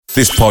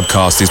This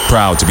podcast is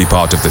proud to be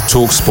part of the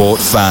TalkSport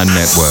Fan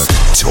Network.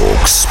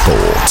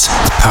 TalkSport.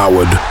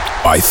 Powered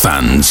by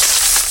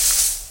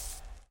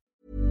fans.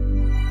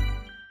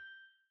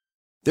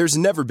 There's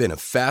never been a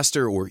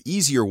faster or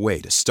easier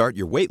way to start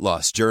your weight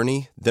loss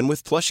journey than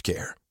with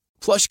PlushCare.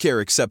 PlushCare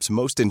accepts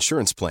most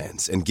insurance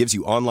plans and gives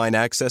you online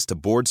access to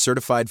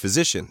board-certified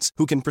physicians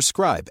who can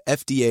prescribe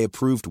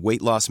FDA-approved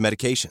weight loss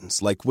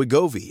medications like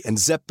Wegovy and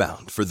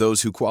Zepbound for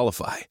those who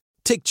qualify.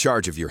 Take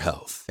charge of your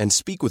health and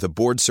speak with a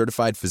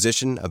board-certified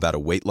physician about a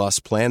weight loss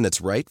plan that's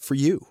right for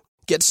you.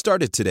 Get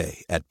started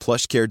today at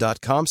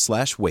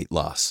plushcare.com/weight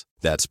loss.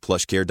 That's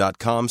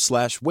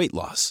plushcare.com/weight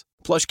loss.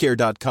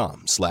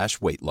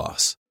 plushcare.com/weight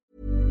loss.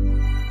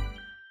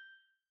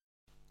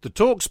 The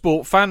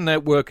TalkSport Fan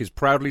Network is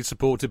proudly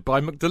supported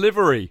by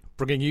McDelivery,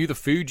 bringing you the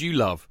food you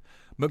love.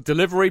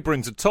 McDelivery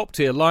brings a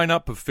top-tier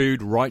lineup of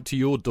food right to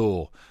your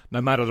door.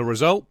 No matter the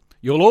result,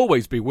 you'll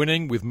always be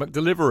winning with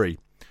McDelivery.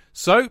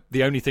 So,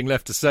 the only thing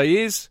left to say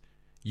is,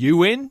 you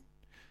win?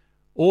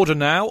 Order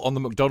now on the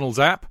McDonald's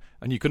app,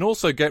 and you can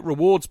also get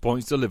rewards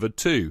points delivered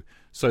too,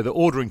 so that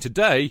ordering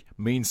today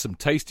means some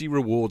tasty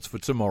rewards for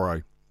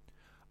tomorrow.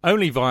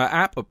 Only via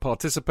app at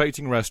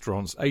participating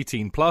restaurants.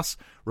 18+,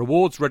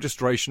 rewards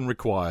registration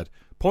required.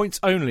 Points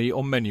only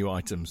on menu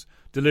items.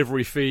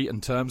 Delivery fee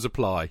and terms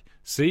apply.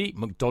 See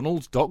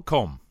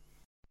mcdonalds.com.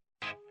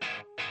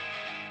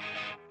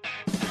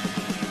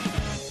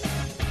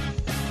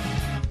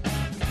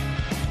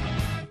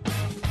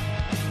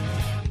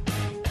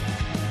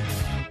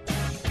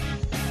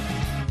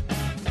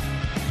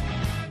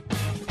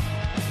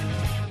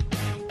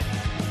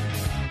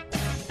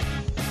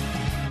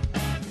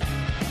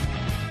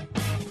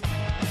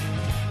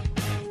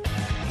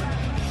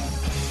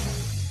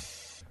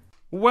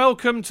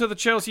 Welcome to the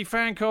Chelsea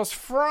Fancast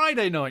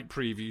Friday night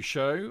preview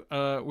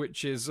show,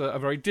 which is a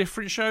very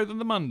different show than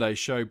the Monday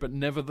show, but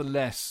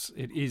nevertheless,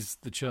 it is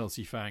the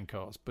Chelsea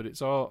Fancast. But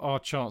it's our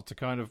chance to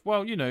kind of,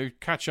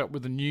 catch up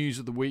with the news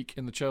of the week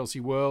in the Chelsea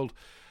world,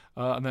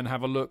 and then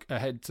have a look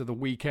ahead to the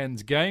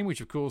weekend's game, which,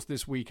 of course,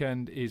 this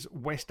weekend is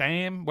West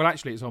Ham. Well,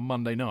 actually, it's on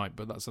Monday night,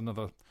 but that's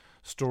another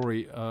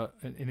story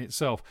in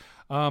itself.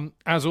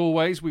 As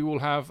always, we will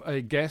have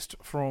a guest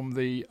from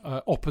the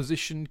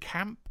opposition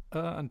camp.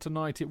 And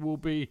tonight it will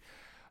be...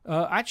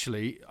 I'll ask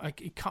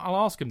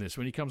him this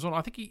when he comes on.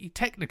 I think he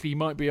technically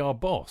might be our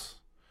boss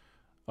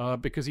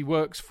because he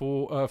works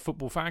for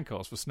Football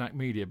Fancast for Snack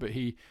Media, but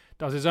he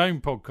does his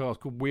own podcast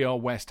called We Are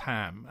West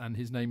Ham, and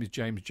his name is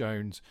James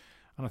Jones.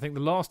 And I think the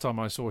last time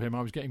I saw him,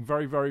 I was getting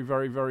very, very,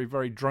 very, very,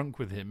 very drunk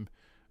with him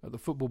at the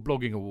Football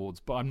Blogging Awards,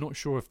 but I'm not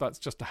sure if that's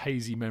just a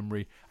hazy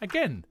memory.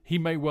 Again, he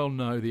may well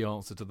know the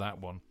answer to that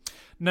one.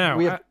 Now,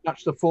 we have to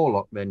touch the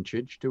forelock then,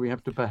 Chidge? Do we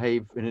have to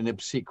behave in an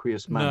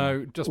obsequious manner?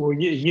 No, just... Well,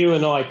 you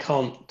and I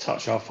can't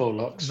touch our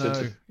forelocks.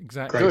 No,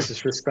 exactly.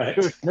 Greatest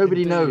respect. Good.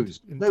 Nobody Indeed. knows.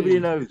 Indeed. Nobody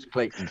knows,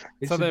 Clayton.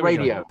 It's So there we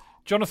radio. go.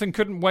 Jonathan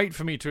couldn't wait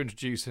for me to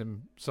introduce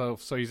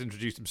himself, so he's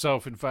introduced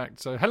himself, in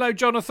fact. So, hello,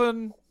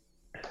 Jonathan.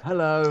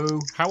 Hello.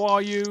 How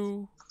are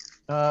you?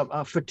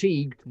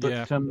 Fatigued, but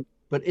Yeah.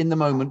 But in the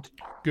moment.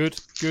 Good.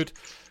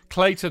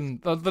 Clayton,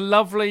 the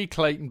lovely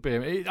Clayton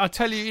Beer. I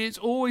tell you, it's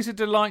always a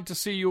delight to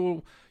see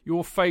your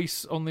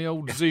face on the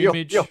old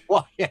Zoomage. You're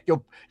what?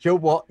 You're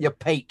what? You're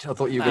Pate. I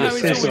thought you were No,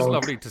 going to it's say. always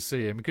lovely to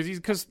see him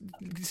because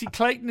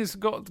Clayton has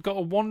got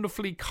a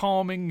wonderfully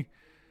calming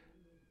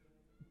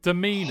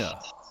demeanour.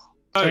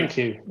 Thank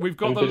you. We've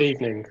got good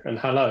evening and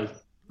hello.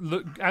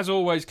 Look, as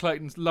always,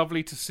 Clayton, it's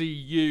lovely to see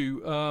you.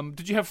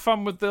 Did you have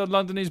fun with the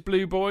London is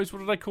Blue Boys? What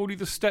did they call you?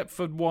 The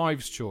Stepford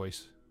Wives'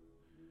 Choice?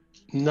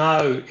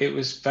 No, it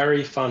was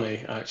very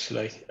funny,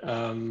 actually.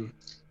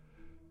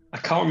 I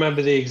can't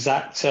remember the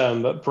exact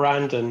term, but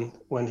Brandon,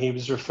 when he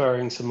was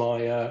referring to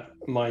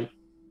my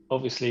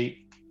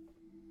obviously,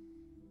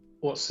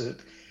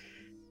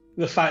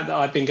 the fact that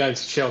I've been going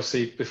to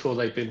Chelsea before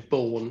they've been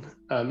born,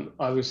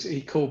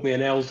 he called me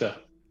an elder.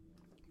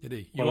 Did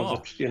he? An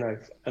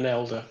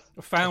elder.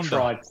 A founder. A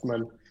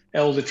tribesman.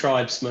 Elder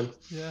tribesman.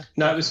 Yeah.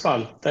 No, it was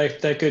fun.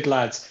 They're good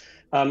lads.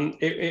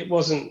 It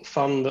wasn't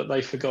fun that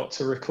they forgot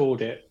to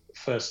record it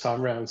first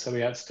time round, so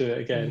we had to do it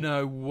again.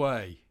 No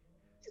way.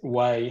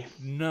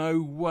 No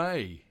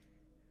way.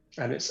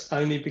 And it's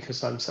only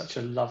because I'm such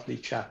a lovely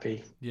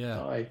chappy.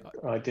 Yeah.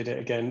 I did it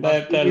again.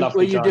 They're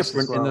lovely. Were you guys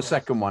different as well. in the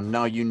second one?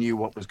 Now you knew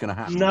what was going to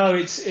happen. No,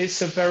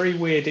 it's a very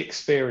weird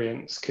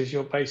experience because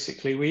you're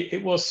basically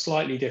it was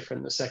slightly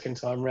different the second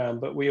time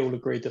round, but we all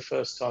agreed the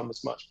first time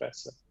was much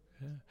better.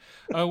 Yeah.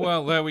 Oh,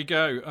 well, there we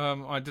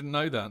go. I didn't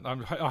know that.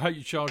 I hope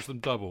you charge them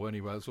double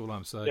anyway, that's all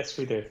I'm saying. Yes,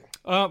 we do.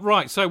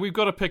 Right, so we've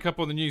got to pick up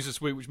on the news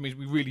this week, which means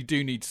we really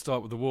do need to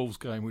start with the Wolves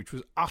game, which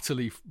was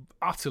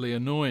utterly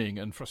annoying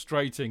and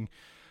frustrating.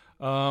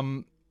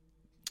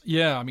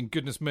 Yeah, I mean,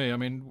 goodness me. I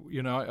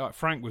mean,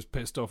 Frank was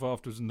pissed off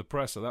afterwards in the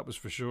presser, that was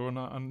for sure,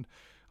 and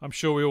I'm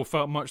sure we all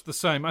felt much the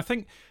same. I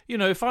think,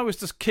 if I was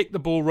to kick the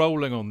ball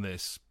rolling on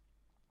this,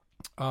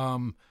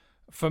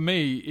 for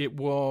me, it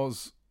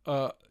was,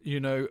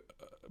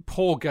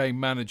 poor game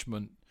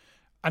management.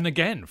 And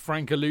again,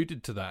 Frank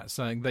alluded to that,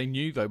 saying they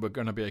knew they were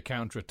going to be a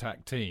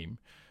counter-attack team.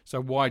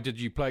 So why did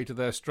you play to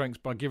their strengths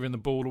by giving the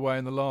ball away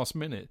in the last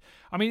minute?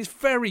 I mean, it's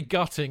very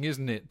gutting,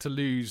 isn't it, to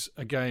lose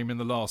a game in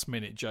the last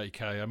minute,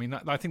 JK? I mean,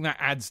 I think that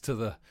adds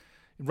to it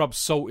rubs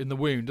salt in the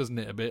wound, doesn't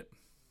it, a bit?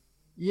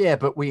 Yeah,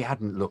 but we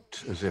hadn't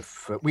looked as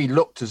if we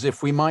looked as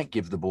if we might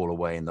give the ball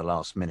away in the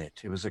last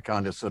minute. It was a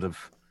kind of sort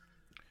of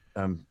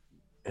there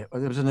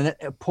was an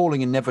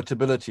appalling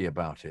inevitability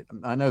about it.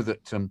 I know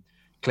that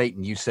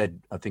Clayton, you said,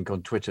 I think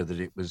on Twitter, that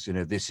it was,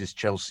 this is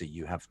Chelsea.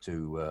 You have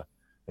to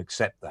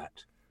accept that.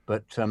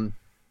 But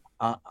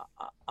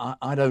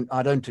I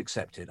don't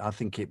accept it. I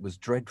think it was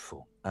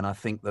dreadful, and I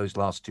think those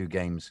last two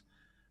games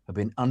have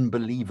been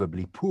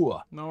unbelievably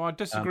poor. No, I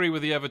disagree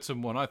with the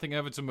Everton one. I think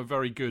Everton were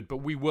very good, but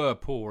we were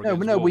poor. No,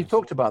 Wolves. We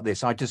talked about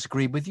this. I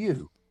disagree with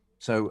you.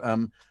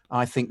 So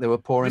I think they were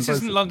poor. This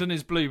isn't London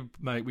is Blue,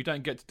 mate. We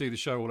don't get to do the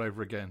show all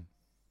over again.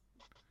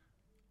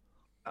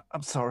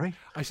 I'm sorry.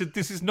 I said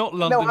this is not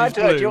London is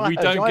Blue. We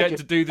don't get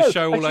to do the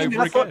show all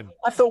over again.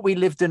 I thought we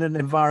lived in an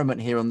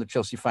environment here on the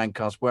Chelsea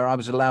Fancast where I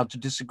was allowed to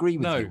disagree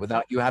with you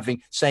without you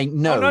saying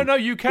no. Oh, no,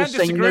 you can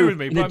disagree with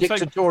me. In a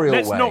dictatorial way.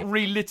 Let's not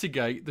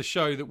relitigate the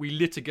show that we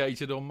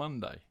litigated on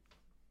Monday.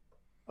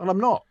 Well, I'm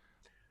not.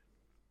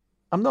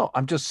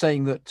 I'm just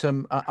saying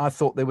that I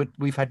thought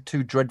we've had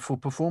two dreadful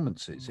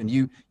performances, and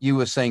you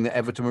were saying that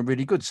Everton were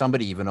really good.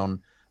 Somebody even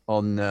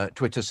on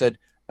Twitter said,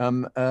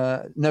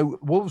 no,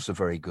 Wolves are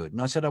very good.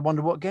 And I said, I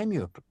wonder what game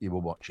you were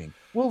watching.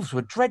 Wolves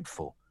were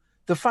dreadful.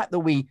 The fact that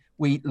we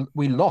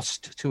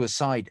lost to a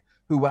side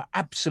who were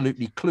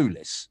absolutely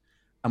clueless,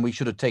 and we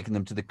should have taken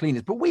them to the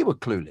cleaners, but we were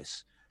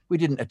clueless. We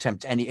didn't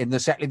attempt any in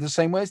exactly the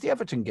same way as the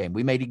Everton game.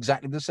 We made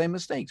exactly the same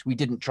mistakes. We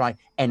didn't try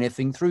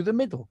anything through the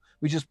middle.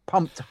 We just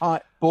pumped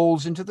high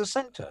balls into the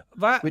centre.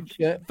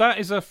 That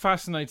is a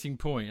fascinating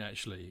point,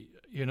 actually.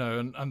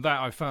 And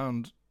that I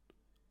found,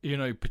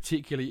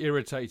 particularly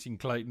irritating,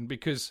 Clayton,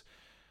 because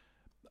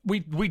we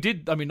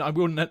did. I mean, I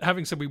wouldn't,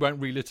 having said we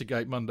won't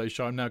relitigate Monday's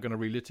show, I'm now going to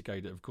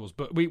relitigate it, of course.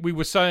 But we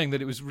were saying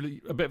that it was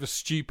really a bit of a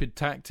stupid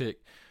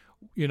tactic,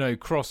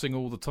 crossing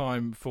all the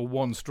time for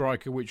one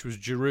striker, which was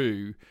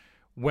Giroud,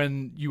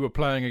 when you were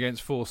playing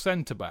against four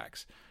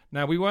centre-backs.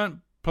 Now, we weren't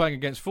playing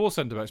against four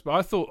centre-backs, but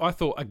I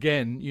thought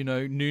again,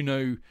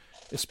 Nuno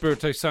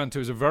Espirito Santo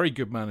is a very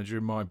good manager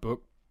in my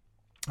book,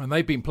 and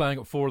they've been playing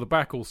at four at the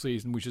back all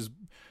season, which has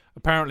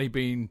apparently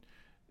been,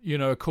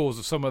 a cause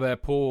of some of their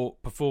poor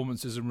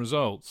performances and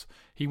results.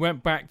 He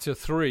went back to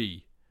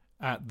three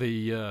at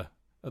the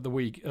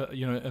week,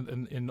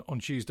 on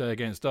Tuesday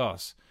against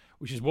us,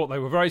 which is what they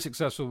were very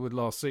successful with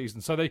last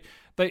season. So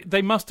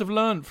they must have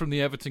learned from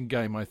the Everton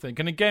game, I think.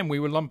 And again, we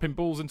were lumping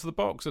balls into the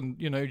box, and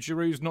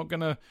Giroud's not going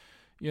to,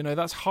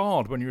 that's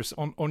hard when you're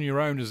on your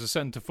own as a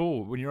centre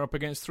forward when you're up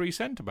against three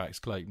centre backs,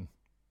 Clayton.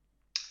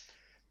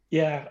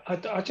 Yeah,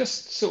 I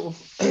just sort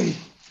of,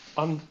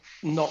 I'm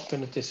not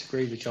going to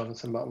disagree with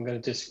Jonathan, but I'm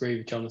going to disagree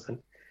with Jonathan.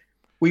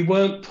 We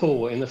weren't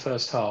poor in the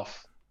first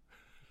half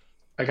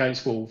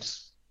against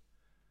Wolves.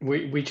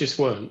 We just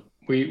weren't.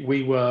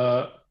 We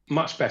were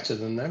much better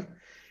than them.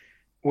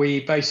 We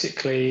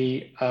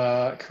basically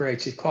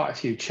created quite a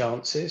few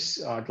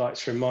chances. I'd like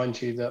to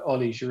remind you that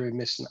Oli Giroud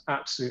missed an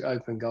absolute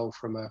open goal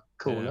from a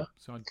corner.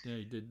 Yeah,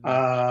 he did.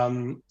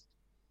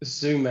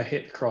 Zuma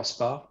hit the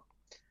crossbar.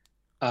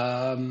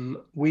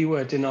 We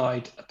were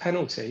denied a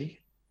penalty,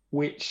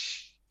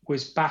 which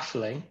was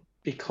baffling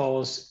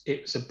because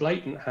it was a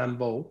blatant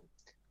handball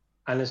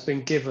and has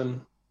been given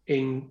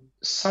in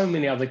so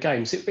many other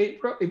games. It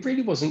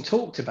really wasn't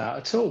talked about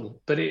at all,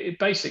 but it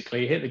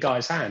basically hit the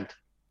guy's hand.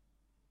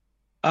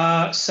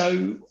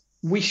 So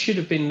we should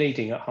have been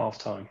leading at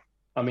halftime.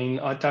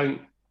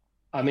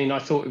 I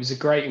thought it was a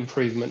great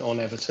improvement on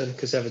Everton,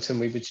 because Everton,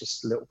 we were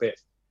just a little bit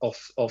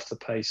off the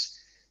pace.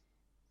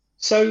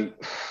 So,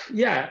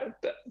 yeah,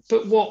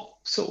 but what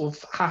sort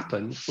of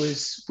happened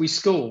was we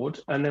scored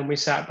and then we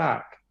sat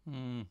back,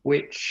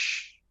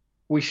 which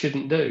we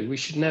shouldn't do. We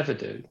should never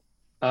do.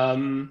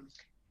 And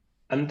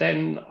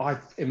then,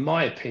 in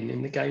my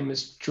opinion, the game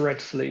was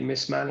dreadfully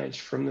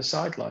mismanaged from the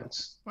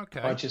sidelines.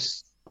 Okay.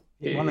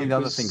 One of the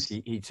other things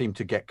he seemed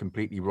to get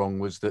completely wrong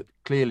was that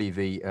clearly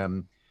the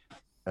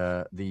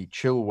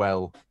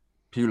Chilwell,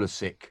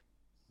 Pulisic,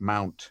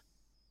 Mount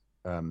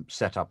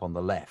setup on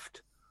the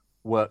left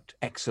worked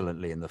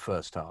excellently in the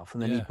first half,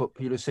 and then he put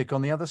Pulisic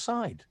on the other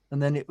side,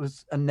 and then it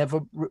was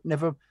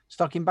never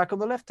stuck him back on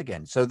the left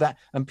again. So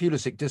and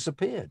Pulisic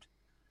disappeared.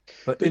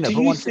 But do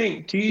you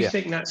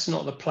think that's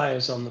not the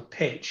players on the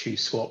pitch who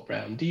swap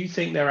round? Do you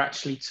think they're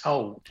actually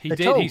told? He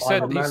did. He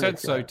said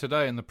so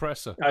today in the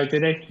presser. Oh,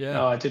 did he? Yeah.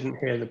 Oh, I didn't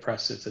hear the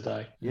presser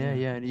today. Yeah.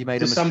 And he made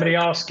Did somebody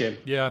ask him?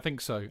 Yeah, I think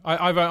so.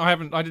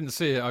 I didn't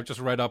see it. I've just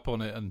read up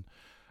on it, and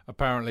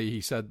apparently he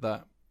said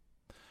that.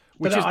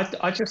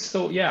 I just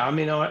thought,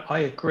 I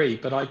agree,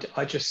 but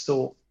I just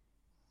thought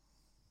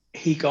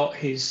he got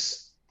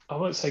his, I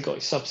won't say got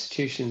his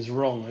substitutions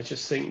wrong. I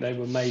just think they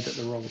were made at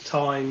the wrong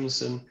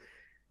times, and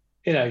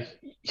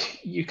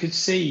you could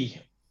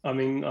see, I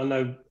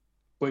know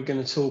we're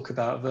going to talk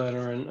about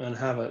Werner and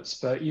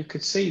Havertz, but you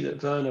could see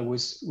that Werner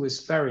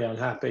was very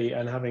unhappy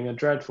and having a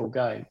dreadful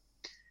game.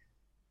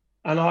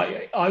 And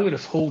I would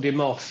have hauled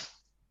him off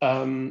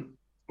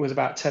with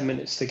about 10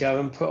 minutes to go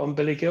and put on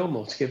Billy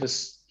Gilmour to give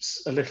us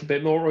a little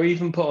bit more, or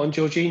even put on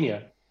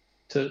Jorginho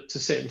to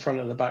sit in front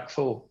of the back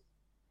four.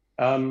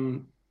 I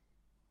mean,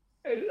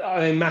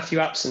 Matthew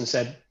Upson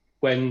said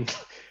when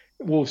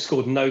Wolves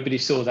scored, nobody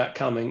saw that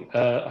coming.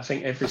 I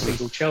think every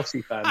single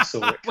Chelsea fan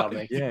saw it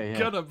coming.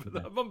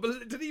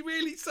 Did he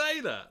really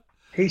say that?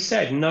 He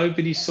said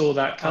nobody saw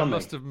that coming. I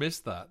must have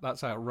missed that.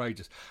 That's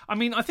outrageous. I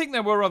mean, I think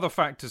there were other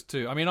factors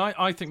too. I mean,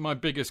 I think my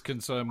biggest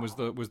concern was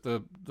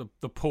the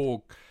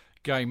poor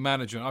game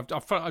management.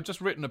 I've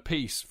just written a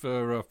piece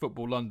for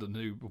Football London,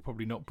 who will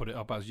probably not put it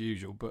up as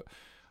usual, but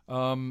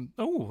that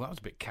was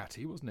a bit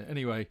catty, wasn't it?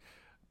 Anyway.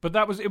 But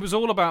it was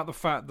all about the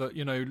fact that,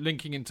 you know,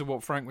 linking into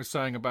what Frank was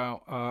saying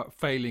about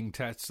failing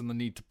tests and the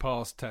need to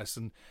pass tests.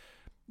 And,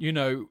 you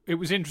know, it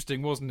was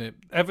interesting, wasn't it?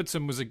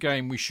 Everton was a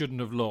game we shouldn't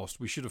have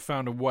lost. We should have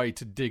found a way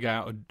to dig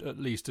out at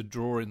least a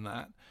draw in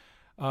that.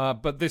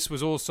 But this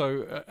was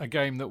also a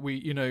game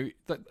that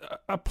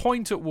a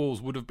point at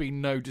Wolves would have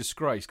been no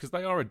disgrace, because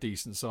they are a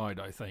decent side,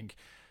 I think.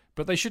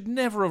 But they should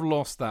never have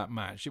lost that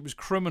match. It was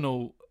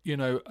criminal, you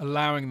know,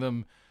 allowing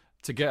them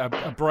to get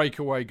a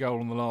breakaway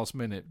goal in the last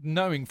minute,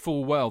 knowing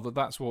full well that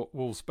that's what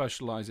Wolves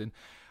specialise in.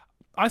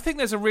 I think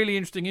there's a really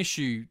interesting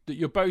issue that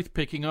you're both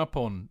picking up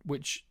on,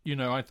 which, you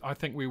know, I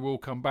think we will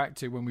come back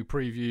to when we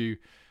preview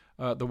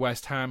the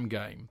West Ham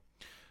game.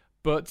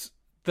 But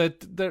there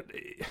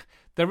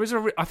is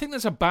I think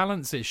there's a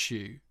balance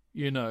issue,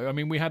 you know. I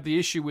mean, we had the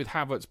issue with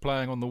Havertz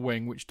playing on the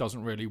wing, which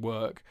doesn't really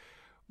work.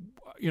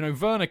 You know,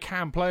 Werner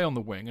can play on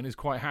the wing and is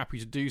quite happy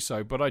to do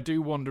so, but I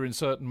do wonder in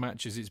certain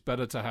matches it's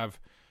better to have,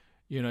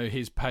 you know,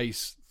 his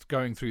pace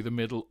going through the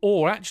middle,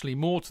 or actually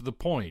more to the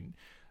point,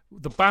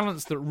 the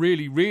balance that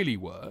really, really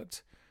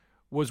worked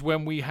was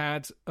when we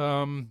had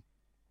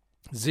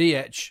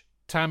Ziyech,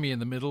 Tammy in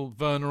the middle,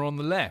 Werner on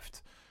the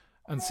left.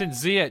 And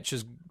since Ziyech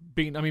has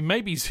been, I mean,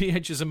 maybe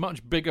Ziyech is a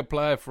much bigger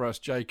player for us,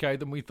 JK,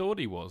 than we thought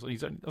he was. He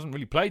hasn't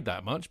really played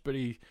that much, but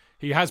he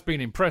has been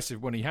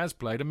impressive when he has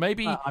played, and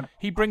maybe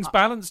he brings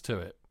balance to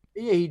it.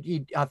 Yeah,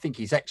 I think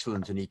he's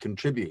excellent and he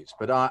contributes,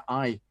 but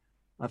I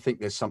think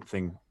there's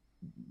something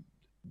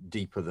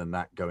deeper than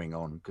that going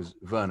on, because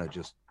Werner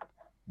just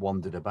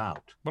wandered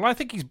about. Well, I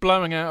think he's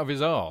blowing out of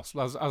his arse,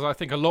 as I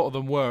think a lot of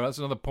them were. That's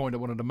another point I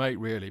wanted to make,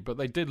 really. But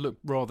they did look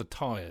rather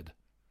tired.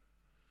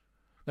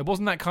 There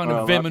wasn't that kind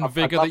of vim and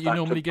vigour that you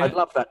normally get. I'd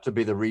love that to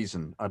be the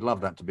reason.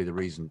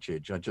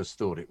 Chidge. I just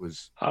thought it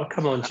was. Oh,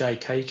 come on,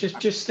 JK.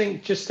 Just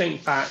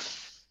think back.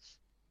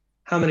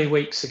 How many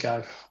weeks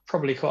ago?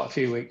 Probably quite a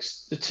few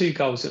weeks. The 2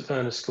 goals that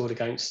Werner scored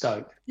against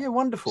Stoke. Yeah,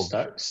 wonderful.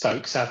 Stoke,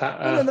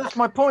 Southampton. No, that's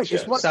my point.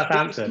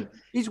 Southampton.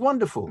 He's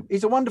wonderful.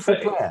 He's a wonderful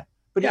player.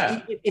 But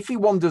if he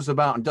wanders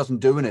about and doesn't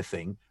do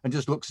anything and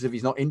just looks as if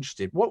he's not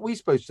interested, what are we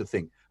supposed to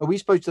think? Are we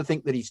supposed to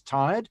think that he's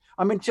tired?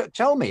 I mean,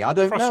 tell me. I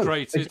don't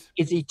Frustrated. know.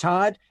 Is he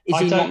tired?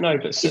 I don't know,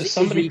 but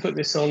somebody put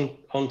this on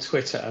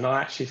Twitter, and I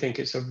actually think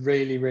it's a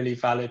really, really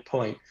valid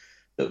point,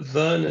 that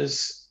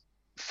Werner's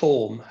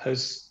form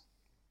has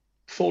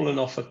fallen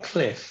off a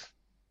cliff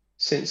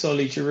since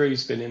Ollie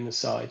Giroud's been in the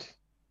side.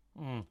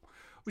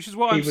 Which is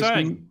what I'm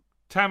saying.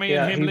 Tammy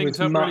and him linked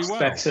up really well. He was much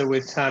better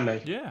with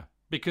Tammy. Yeah,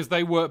 because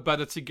they work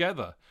better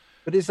together.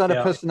 But is that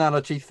a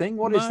personality thing?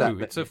 What is that?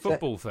 No, it's a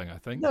football thing, I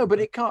think. No, but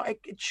it can't.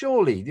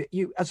 Surely,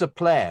 you as a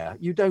player,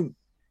 you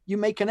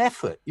make an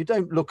effort.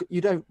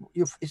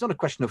 It's not a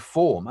question of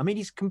form. I mean,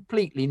 he's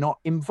completely not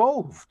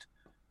involved.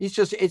 He's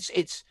just,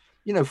 it's.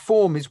 You know,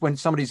 form is when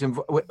somebody's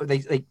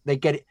they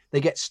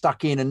get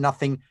stuck in and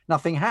nothing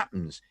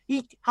happens.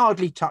 He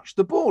hardly touched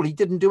the ball. He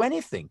didn't do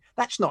anything.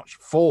 That's not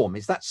form.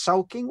 Is that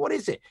sulking? What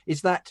is it?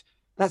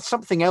 That's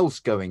something else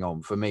going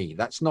on for me.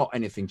 That's not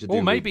anything to do.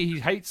 Or maybe he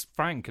hates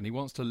Frank and he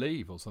wants to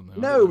leave or something.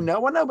 No,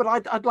 I know, but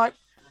I'd like.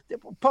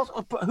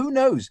 Who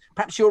knows?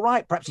 Perhaps you're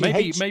right. Perhaps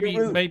maybe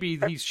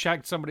he's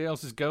shagged somebody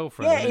else's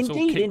girlfriend. Yeah, and it's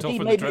indeed, all kicked off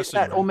in maybe the dressing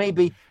room. Or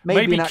maybe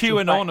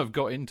QAnon have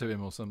got into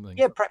him or something.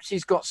 Yeah, perhaps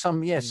he's got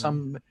some.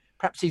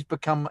 Perhaps he's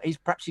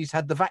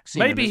had the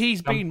vaccine. Maybe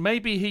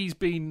he's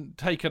been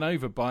taken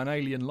over by an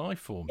alien life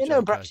form. You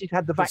know, perhaps he's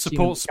had the vaccine.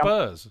 Supports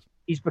Spurs.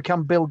 He's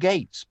become Bill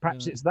Gates.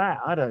 Perhaps it's that.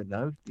 I don't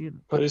know.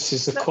 But this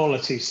is the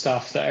quality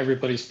stuff that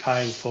everybody's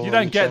paying for. You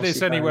don't get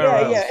this anywhere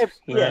else.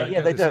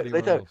 They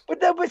don't.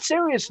 But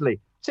seriously,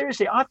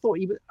 I thought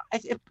he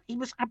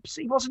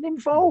wasn't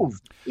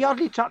involved. He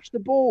hardly touched the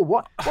ball.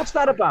 What's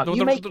that about?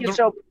 You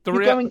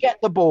go and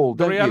get the ball.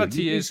 The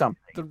reality is,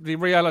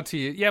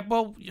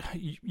 well,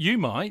 you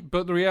might,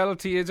 but the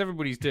reality is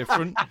everybody's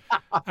different.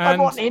 I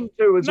want him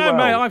to as well. No,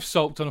 mate, I've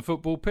sulked on a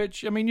football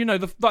pitch. I mean, you know,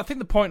 I think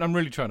the point I'm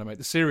really trying to make,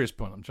 the serious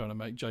point I'm trying to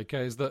make,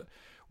 JK, is that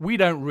we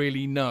don't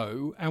really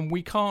know and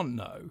we can't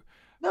know.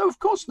 No, of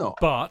course not.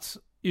 But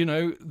you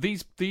know,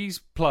 these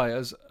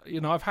players,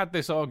 you know, I've had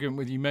this argument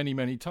with you many,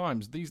 many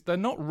times. They're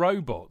not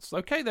robots.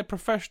 Okay, they're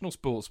professional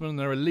sportsmen and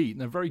they're elite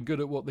and they're very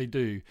good at what they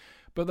do,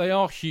 but they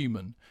are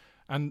human.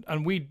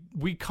 And we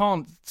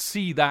can't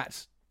see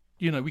that,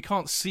 you know,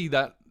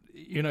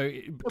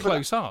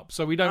 close up.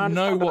 So we don't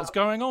know what's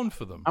going on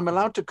for them. I'm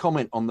allowed to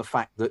comment on the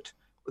fact that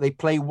they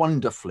play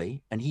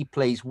wonderfully, and he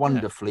plays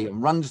wonderfully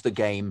and runs the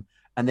game,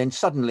 and then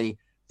suddenly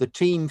the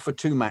team for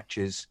 2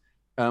 matches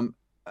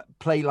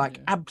play like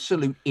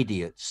absolute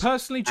idiots.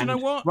 Personally, do you know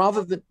what?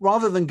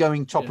 Rather than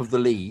going top of the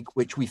league,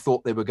 which we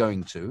thought they were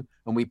going to,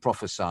 and we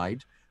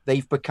prophesied,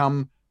 they've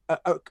become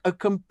a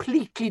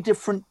completely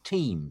different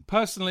team.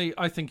 Personally,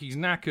 I think he's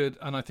knackered,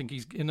 and I think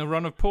he's in a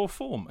run of poor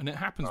form, and it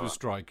happens with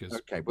strikers.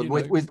 Okay, but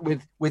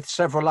with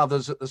several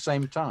others at the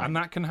same time, and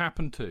that can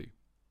happen too.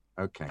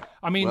 Okay.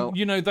 I mean,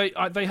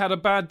 they had a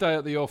bad day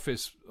at the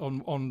office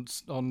on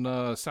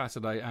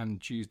Saturday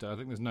and Tuesday. I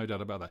think there's no doubt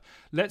about that.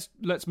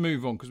 Let's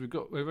move on, because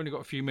we've only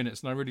got a few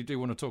minutes, and I really do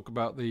want to talk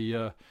about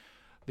the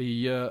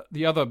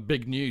other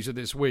big news of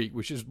this week,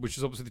 which is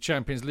obviously the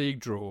Champions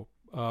League draw,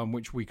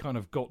 which we kind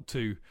of got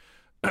to.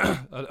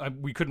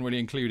 We couldn't really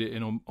include it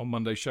in on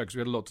Monday's show because we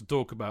had a lot to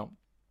talk about.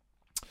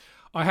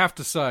 I have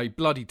to say,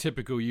 bloody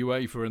typical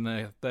UEFA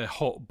and their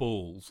hot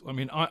balls. I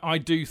mean, I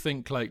do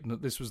think, Clayton,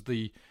 that this was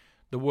the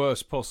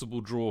worst possible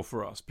draw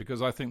for us,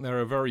 because I think they're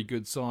a very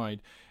good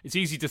side. It's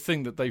easy to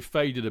think that they've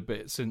faded a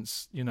bit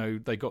since,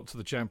 they got to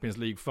the Champions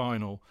League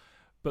final,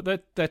 but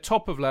they're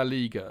top of La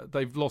Liga.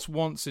 They've lost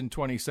once in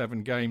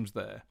 27 games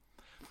there.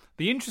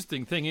 The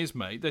interesting thing is,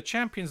 mate, their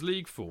Champions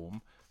League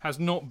form has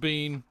not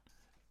been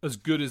as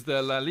good as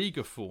their La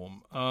Liga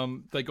form.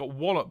 They got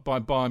walloped by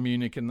Bayern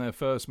Munich in their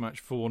first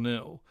match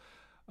 4-0.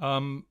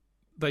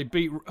 They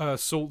beat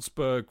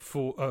Salzburg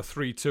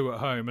 3-2 at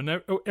home,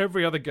 and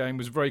every other game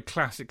was very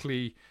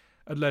classically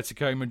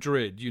Atletico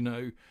Madrid.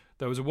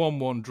 There was a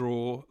 1-1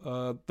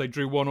 draw. They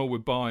drew 1-1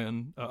 with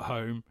Bayern at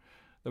home.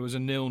 There was a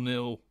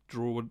 0-0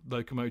 draw with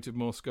Lokomotiv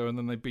Moscow, and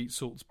then they beat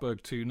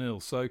Salzburg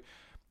 2-0. So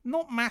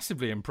not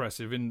massively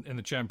impressive in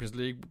the Champions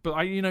League, but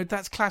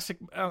that's classic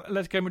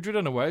Atletico Madrid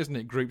in a way, isn't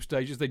it? Group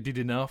stages, they did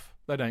enough.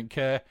 They don't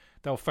care.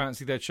 They'll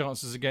fancy their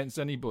chances against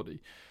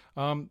anybody.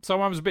 So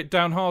I was a bit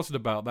downhearted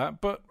about that,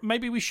 but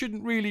maybe we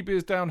shouldn't really be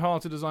as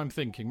downhearted as I'm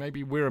thinking.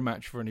 Maybe we're a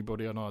match for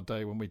anybody on our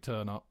day when we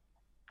turn up.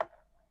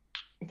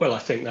 Well, I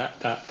think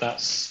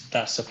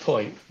that's a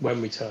point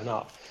when we turn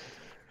up.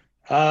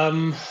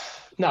 No,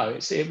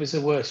 it was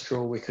the worst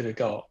draw we could have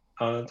got.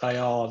 They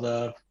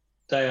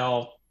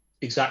are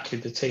exactly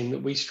the team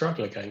that we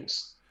struggle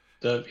against.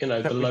 The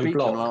low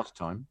block. Last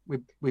time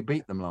we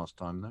beat them last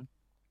time though.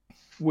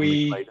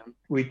 We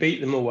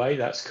beat them away.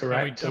 That's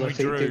correct. And we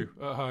drew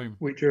at home.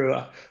 We drew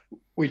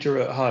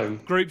at home.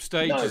 Group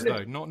stages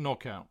though, not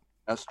knockout.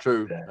 That's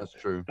true. That's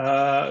true.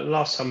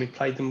 Last time we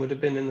played them would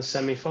have been in the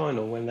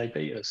semi-final when they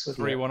beat us.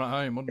 3-1 at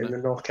home, wasn't it? In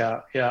the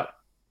knockout, yeah.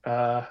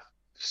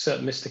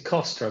 Certain Mr.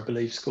 Costa, I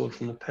believe, scored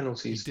from the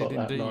penalty spot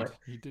that night.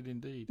 He did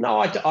indeed. No,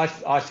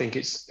 I think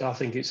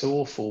it's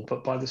awful.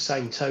 But by the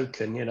same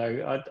token,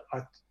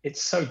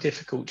 it's so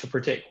difficult to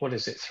predict. What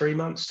is it? 3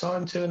 months'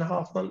 time?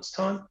 2.5 months'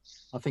 time?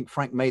 I think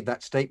Frank made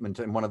that statement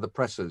in one of the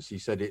pressers. He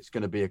said it's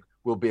going to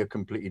will be a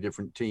completely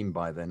different team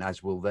by then,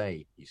 as will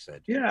they. He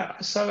said. Yeah,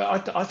 so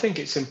I think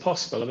it's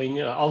impossible. I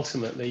mean,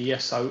 ultimately,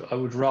 yes, I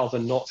would rather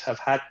not have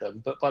had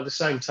them. But by the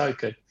same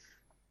token,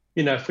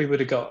 if we would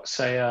have got,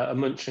 say, a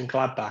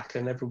Mönchengladbach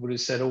and everybody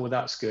said, "Oh,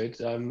 that's good,"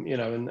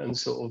 and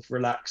sort of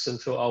relaxed and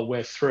thought, "Oh,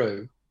 we're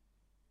through,"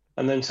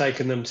 and then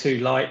taken them too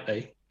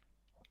lightly,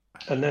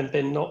 and then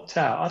been knocked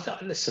out.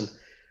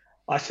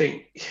 I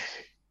think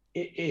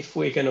if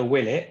we're going to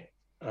win it,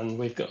 and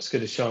we've got as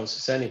good a chance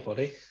as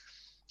anybody,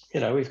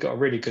 we've got a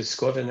really good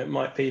squad, and it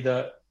might be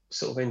that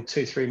sort of in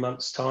 2-3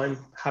 months' time,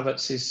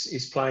 Havertz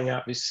is playing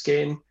out of his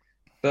skin,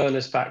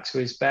 Werner's back to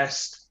his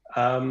best,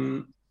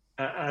 and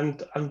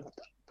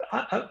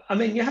I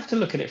mean, you have to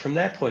look at it from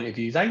their point of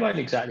view. They won't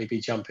exactly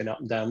be jumping up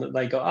and down that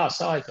they got us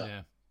either.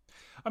 Yeah.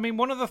 I mean,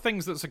 one of the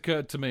things that's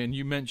occurred to me, and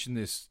you mentioned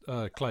this,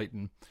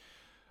 Clayton,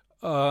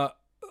 I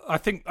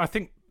think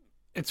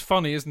it's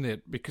funny, isn't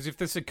it? Because if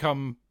this had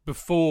come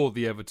before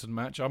the Everton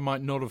match, I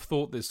might not have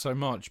thought this so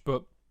much.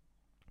 But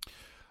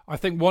I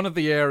think one of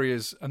the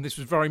areas, and this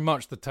was very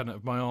much the tenet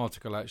of my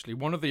article, actually,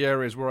 one of the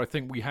areas where I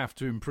think we have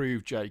to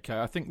improve, JK,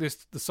 I think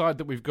the side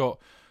that we've got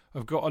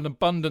have got an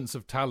abundance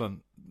of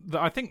talent. That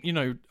I think,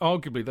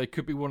 arguably they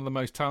could be one of the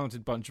most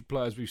talented bunch of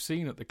players we've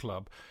seen at the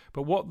club.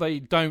 But what they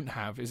don't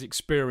have is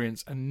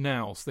experience and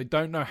nous. They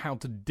don't know how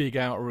to dig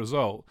out a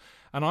result.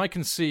 And I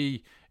can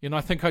see,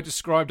 I think I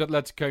described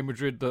Atletico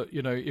Madrid that,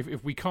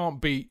 if we can't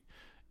beat,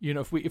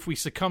 if we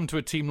succumb to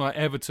a team like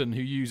Everton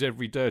who use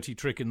every dirty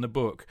trick in the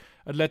book,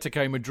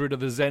 Atletico Madrid are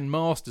the Zen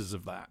masters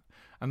of that.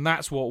 And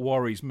that's what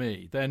worries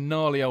me. They're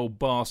gnarly old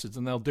bastards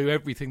and they'll do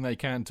everything they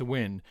can to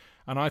win.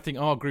 And I think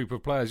our group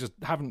of players just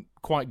haven't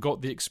quite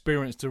got the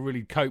experience to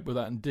really cope with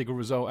that and dig a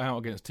result out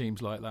against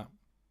teams like that.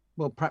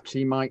 Well, perhaps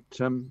he might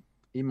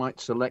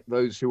select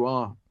those who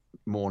are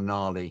more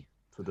gnarly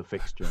for the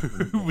fixture.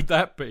 Who would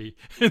that be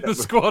in the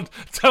squad?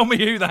 Tell me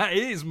who that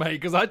is,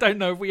 mate, because I don't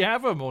know if we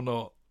have them or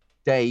not.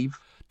 Dave,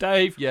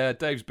 yeah,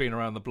 Dave's been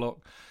around the block.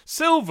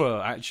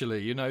 Silva,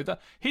 actually,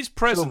 his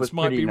presence Silver's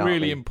might be gnarly.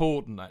 really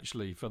important,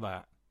 actually, for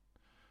that.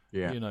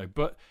 Yeah.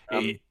 But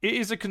it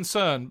is a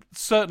concern,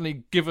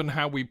 certainly given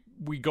how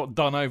we got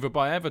done over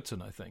by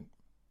Everton, I think.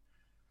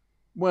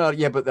 Well,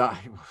 yeah, but I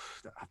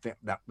think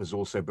that was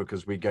also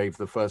because we gave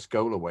the first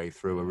goal away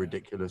through a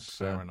ridiculous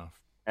Fair enough.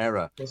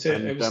 error. Was it?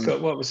 It was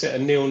what was it? A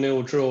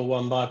 0-0 draw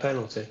won by a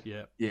penalty.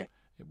 Yeah, yeah,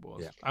 it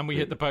was. Yeah. And we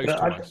hit the post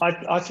But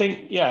twice. I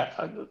think,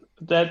 yeah,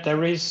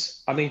 there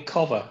is. I mean,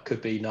 Cover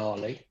could be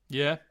gnarly.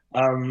 Yeah.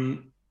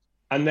 And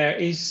there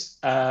is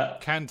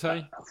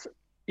Kante.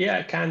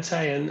 Yeah,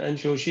 Kante and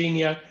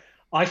Jorginho.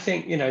 I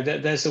think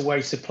that there's a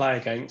way to play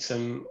against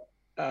them.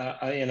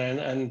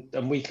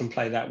 And we can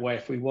play that way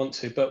if we want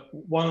to. But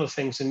one of the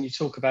things, and you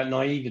talk about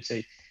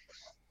naivety,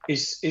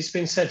 is it's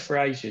been said for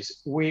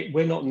ages.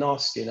 We're not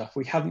nasty enough.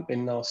 We haven't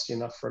been nasty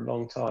enough for a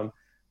long time.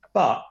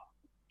 But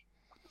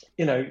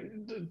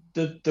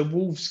the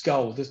Wolves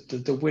goal,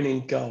 the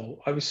winning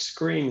goal, I was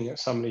screaming at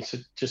somebody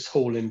to just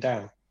haul him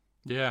down.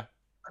 Yeah.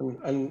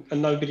 And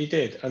nobody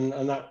did. And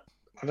that,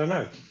 I don't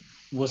know.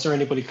 Was there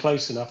anybody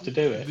close enough to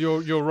do it?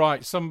 You're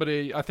right.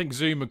 Somebody, I think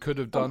Zuma could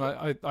have done.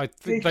 I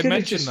think they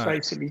mentioned just that.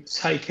 Basically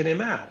taken him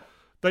out.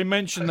 They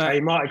mentioned that he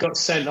might have got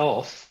sent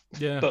off.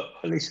 Yeah, but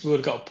at least we would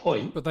have got a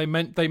point. But they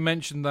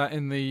mentioned that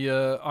in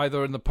the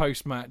either in the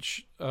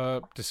post-match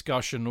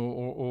discussion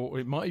or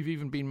it might have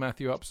even been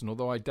Matthew Upson,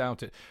 although I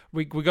doubt it.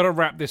 We got to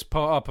wrap this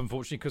part up,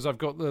 unfortunately, because I've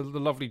got the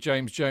lovely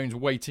James Jones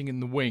waiting in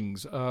the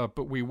wings.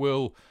 But we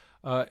will.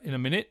 In a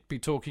minute, be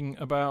talking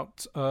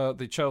about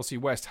the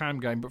Chelsea-West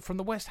Ham game, but from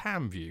the West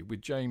Ham view with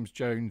James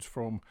Jones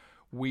from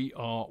We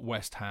Are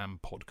West Ham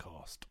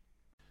podcast.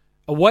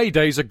 Away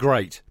days are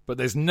great, but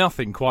there's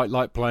nothing quite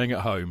like playing at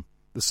home.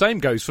 The same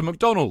goes for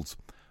McDonald's.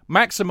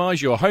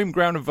 Maximise your home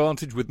ground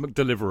advantage with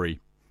McDelivery.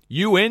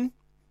 You in?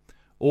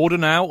 Order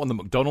now on the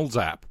McDonald's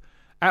app.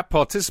 At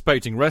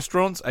participating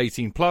restaurants,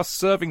 18 plus,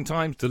 serving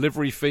times,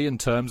 delivery fee and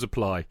terms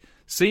apply.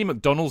 See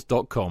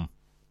mcdonalds.com.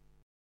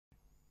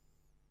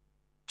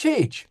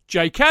 Chidge.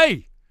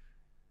 JK,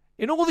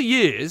 in all the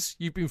years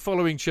you've been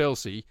following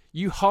Chelsea,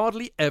 you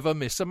hardly ever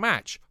miss a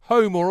match,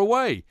 home or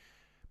away.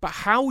 But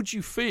how would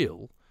you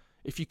feel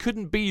if you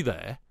couldn't be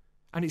there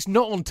and it's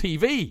not on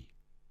TV?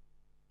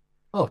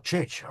 Oh,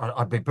 Chidge,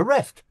 I'd be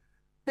bereft.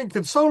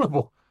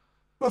 Inconsolable.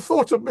 The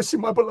thought of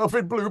missing my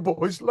beloved Blue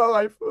Boys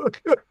live.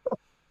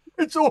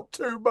 It's all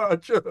too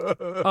much.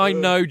 I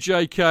know,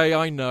 JK,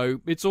 I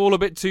know. It's all a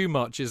bit too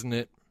much, isn't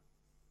it?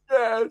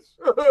 Yes.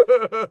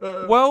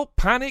 Well,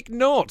 panic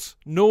not.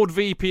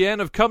 NordVPN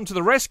have come to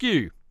the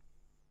rescue.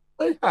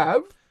 They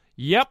have?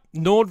 Yep,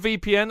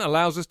 NordVPN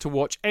allows us to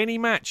watch any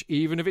match,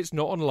 even if it's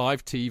not on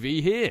live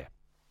TV here.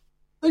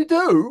 They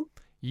do?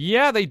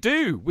 Yeah, they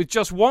do. With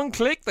just one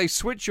click, they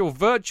switch your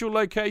virtual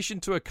location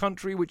to a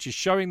country which is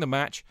showing the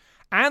match,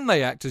 and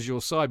they act as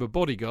your cyber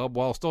bodyguard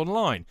whilst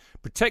online,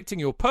 protecting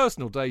your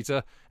personal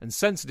data and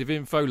sensitive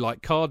info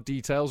like card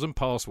details and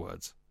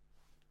passwords.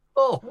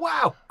 Oh,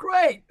 wow,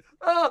 great.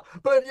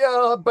 But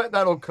yeah, I bet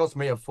that'll cost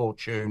me a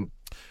fortune.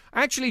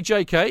 Actually,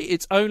 JK,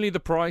 it's only the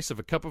price of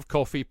a cup of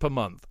coffee per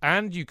month,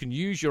 and you can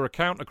use your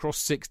account across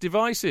 6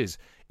 devices.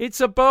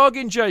 It's a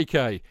bargain,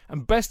 JK,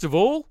 and best of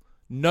all,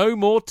 no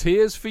more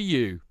tears for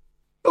you.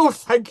 Oh,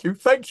 thank you,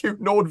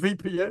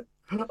 NordVPN.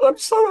 I'm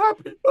so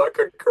happy I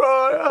could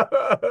cry.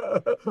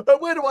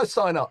 Where do I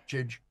sign up,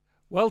 Chidge?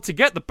 Well, to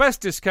get the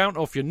best discount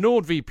off your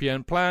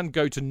NordVPN plan,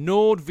 go to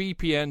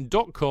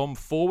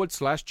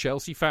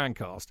nordvpn.com/Chelsea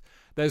Fancast.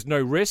 There's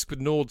no risk with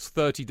Nord's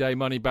 30-day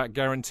money-back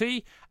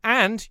guarantee,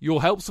 and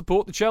you'll help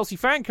support the Chelsea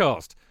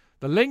Fancast.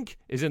 The link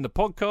is in the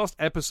podcast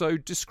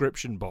episode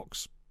description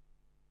box.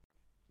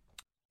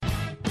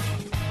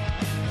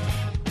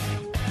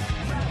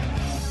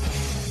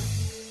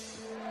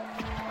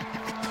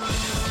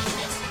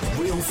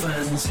 Real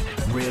fans,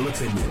 real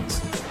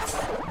opinions.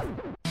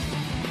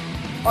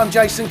 I'm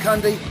Jason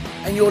Cundy,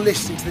 and you're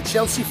listening to the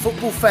Chelsea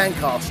Football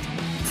Fancast.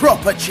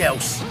 Proper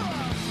Chelsea.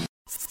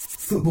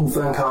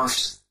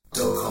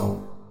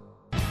 Footballfancast.com.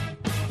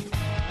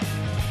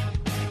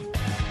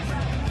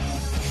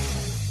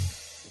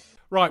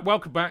 Right,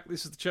 welcome back.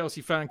 This is the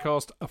Chelsea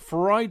Fancast, a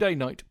Friday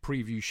night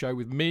preview show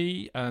with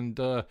me and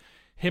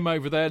him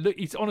over there. Look,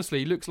 he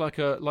looks like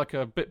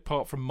a bit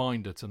part from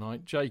Minder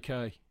tonight.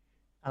 JK.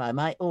 Hello,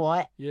 mate. All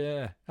right.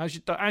 Yeah. How's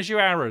your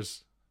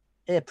arrows?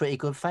 Yeah, pretty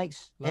good,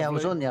 thanks. Lovely. Yeah, I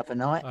was on the other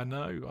night. I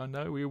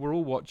know. We were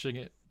all watching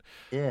it.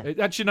 Yeah. It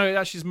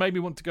actually made me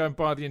want to go and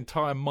buy the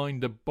entire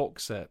Minder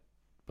box set,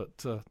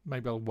 but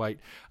maybe I'll wait.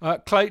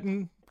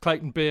 Clayton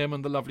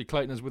Beerman, the lovely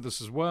Clayton, is with us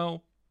as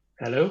well.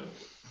 Hello.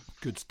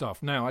 Good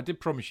stuff. Now, I did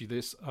promise you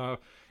this. It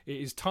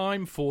is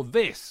time for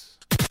this.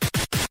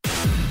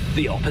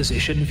 The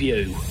Opposition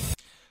View.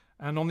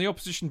 And on the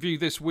Opposition View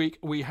this week,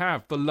 we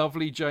have the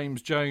lovely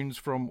James Jones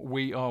from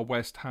We Are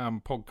West Ham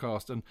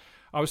podcast. And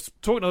I was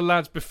talking to the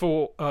lads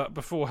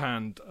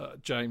beforehand,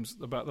 James,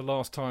 about the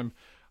last time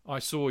I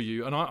saw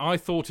you. And I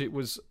thought it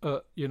was,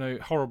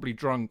 horribly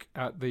drunk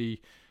at the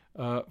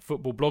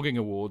Football Blogging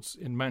Awards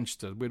in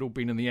Manchester. We'd all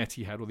been in the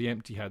Etihad, or the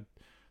Emptyhad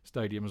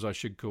Stadium, as I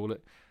should call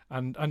it.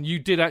 And you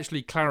did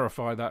actually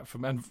clarify that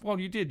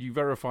you did. You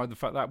verified the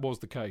fact that was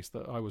the case,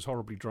 that I was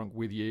horribly drunk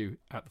with you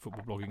at the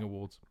Football Blogging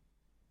Awards.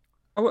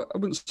 I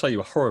wouldn't say you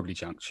were horribly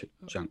drunk,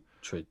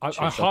 I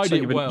hide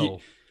it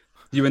well.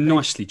 You were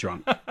nicely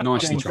drunk.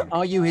 Nicely James, drunk.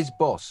 are you his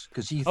boss?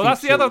 Because he. Oh,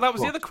 that's the other. That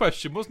was the other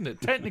question, wasn't it?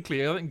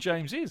 Technically, I think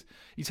James is.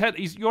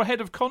 You're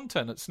head of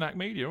content at Snack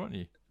Media, aren't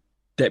you?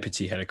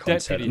 Deputy head of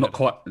content.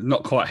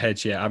 Not quite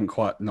head yet. I haven't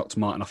quite knocked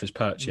Martin off his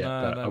perch yet,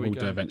 but I will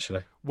do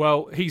eventually.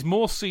 Well, he's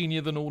more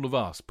senior than all of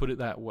us, put it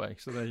that way.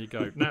 So there you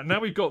go. Now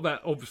we've got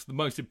that, obviously, the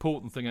most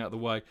important thing out of the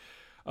way.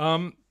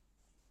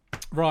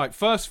 Right,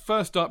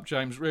 first up,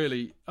 James,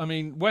 really, I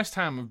mean, West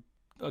Ham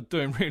are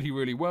doing really,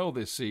 really well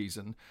this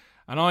season.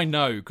 And I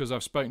know, because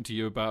I've spoken to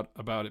you about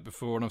it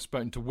before, and I've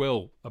spoken to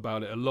Will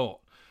about it a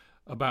lot,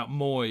 about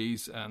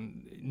Moyes,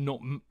 and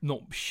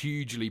not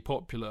hugely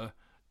popular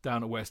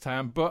down at West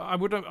Ham. But I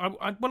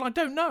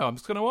don't know. I'm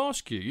just going to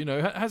ask you. You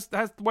know, has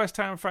the West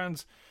Ham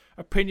fans'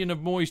 opinion of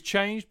Moyes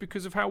changed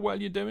because of how well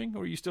you're doing,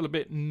 or are you still a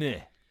bit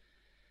meh?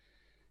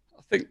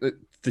 I think that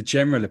the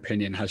general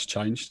opinion has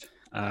changed.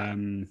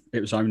 It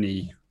was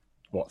only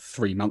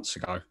 3 months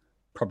ago,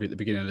 probably at the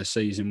beginning of the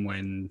season,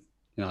 when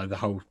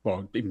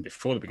even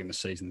before the beginning of the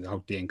season, the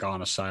whole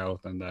Diangana sale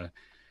and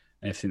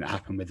everything that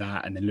happened with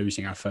that, and then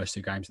losing our first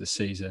 2 games of the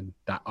season,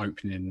 that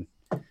opening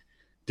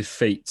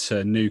defeat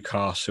to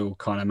Newcastle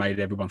kind of made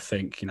everyone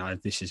think,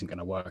 this isn't going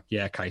to work.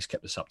 Yeah, okay, he's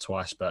kept us up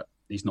twice, but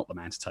he's not the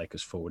man to take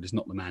us forward. He's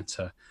not the man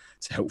to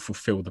help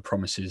fulfil the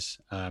promises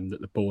that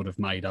the board have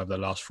made over the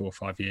last 4 or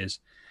 5 years.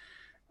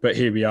 But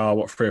here we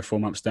are, 3 or 4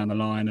 months down the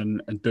line,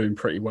 and doing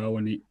pretty well.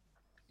 And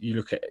you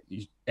look at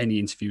any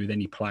interview with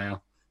any player,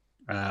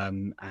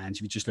 and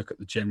if you just look at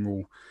the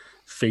general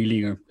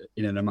feeling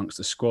in and amongst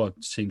the squad,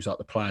 it seems like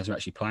the players are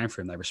actually playing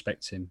for him. They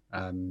respect him,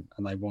 and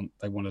they want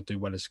to do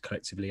well as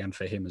collectively and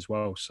for him as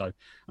well. So, and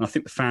I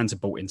think the fans are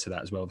bought into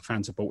that as well. The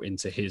fans are bought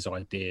into his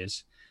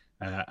ideas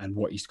and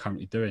what he's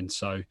currently doing.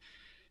 So,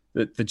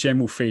 the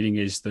general feeling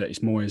is that it's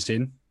Moyes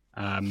in,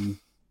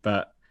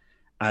 but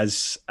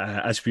as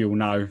we all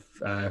know,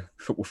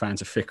 football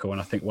fans are fickle, and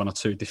I think 1 or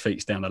 2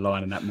 defeats down the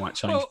line, and that might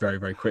change very,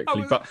 very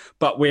quickly.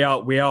 But we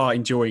are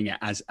enjoying it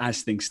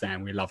as things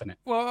stand. We're loving it.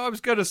 Well, I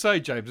was going to say,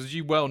 James, as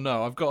you well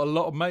know, I've got a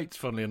lot of mates,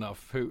 funnily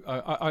enough, who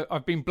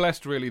I've been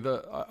blessed really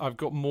that I've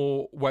got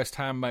more West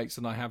Ham mates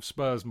than I have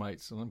Spurs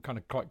mates, and I'm kind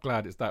of quite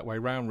glad it's that way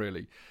round,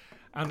 really.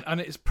 And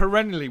it's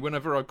perennially,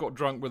 whenever I've got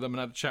drunk with them and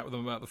had a chat with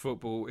them about the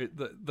football,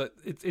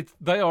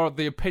 they are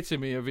the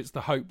epitome of it's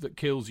the hope that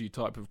kills you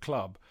type of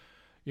club.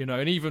 You know,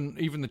 and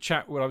even the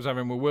chat what I was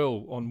having with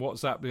Will on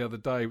WhatsApp the other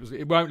day was,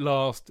 it won't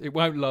last, it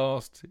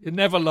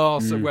never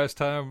lasts at West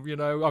Ham. You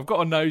know, I've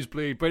got a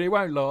nosebleed, but it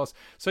won't last.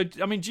 So,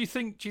 I mean, do you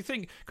think,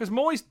 because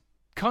Moyes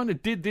kind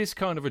of did this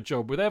kind of a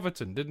job with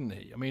Everton, didn't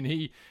he? I mean,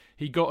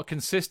 he got a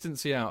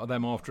consistency out of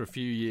them after a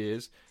few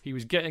years. He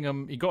got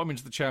them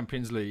into the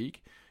Champions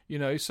League. You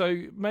know,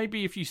 so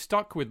maybe if you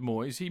stuck with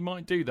Moyes, he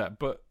might do that.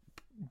 But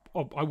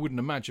I wouldn't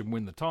imagine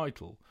win the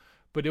title.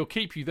 But he'll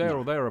keep you there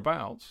or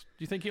thereabouts.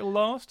 Do you think it'll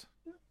last?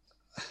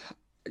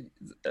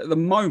 At the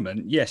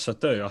moment, yes, I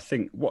do. I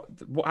think what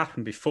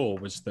happened before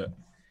was that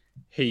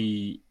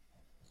he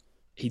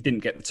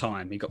didn't get the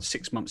time. He got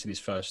 6 months in his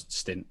first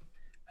stint,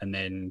 and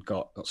then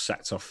got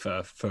sacked off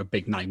for a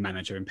big name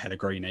manager in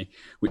Pellegrini,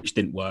 which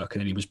didn't work. And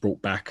then he was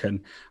brought back.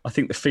 And I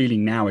think the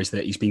feeling now is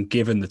that he's been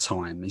given the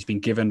time. He's been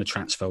given the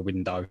transfer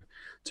window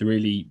to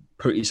really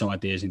put his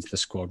ideas into the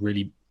squad,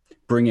 really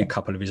bring a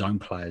couple of his own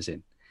players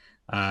in.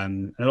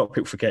 And a lot of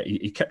people forget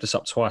he kept us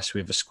up twice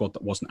with a squad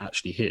that wasn't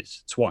actually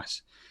his,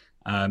 twice.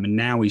 And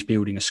now he's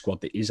building a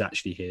squad that is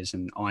actually his,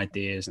 and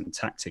ideas and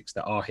tactics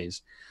that are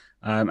his.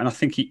 And I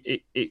think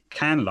it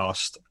can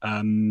last.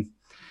 And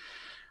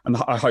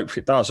I hope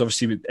it does.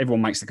 Obviously,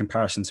 everyone makes the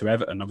comparison to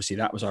Everton. Obviously,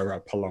 that was over a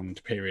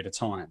prolonged period of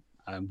time.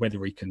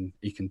 Whether he can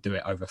do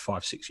it over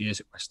 5-6 years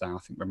at West Ham, I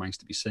think remains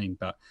to be seen.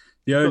 But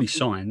the early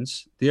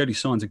signs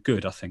are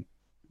good, I think.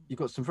 You've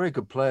got some very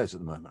good players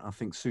at the moment. I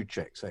think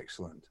Souček's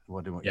excellent.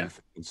 What do you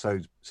think? And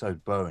so's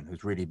Bowen,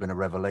 who's really been a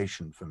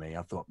revelation for me.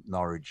 I thought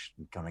Norwich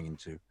coming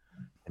into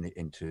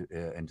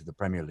the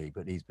Premier League,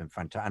 but he's been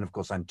fantastic. And of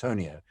course,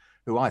 Antonio,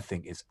 who I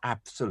think is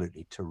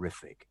absolutely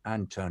terrific.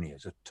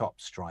 Antonio's a top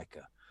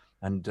striker,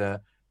 and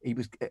he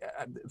was.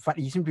 In fact,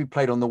 he seemed to be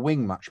played on the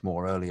wing much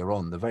more earlier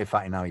on. The very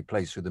fact now he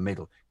plays through the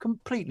middle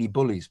completely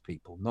bullies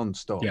people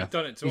non-stop. Yeah,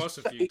 done it to us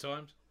a few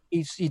times.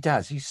 He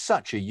does. He's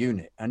such a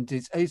unit, and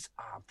I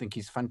think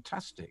he's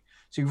fantastic.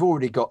 So you've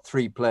already got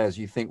 3 players.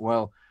 You think,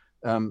 well,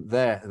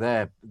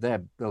 they'll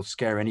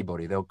scare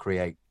anybody. They'll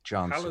create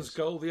chances. Haller's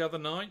goal the other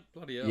night,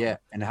 bloody hell. Yeah,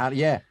 and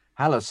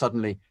Haller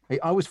suddenly. I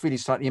always feel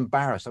he's slightly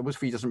embarrassed. I always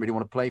feel he doesn't really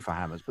want to play for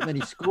Hammers, but then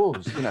he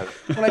scores. You know,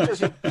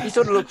 he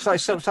sort of looks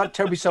like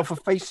terribly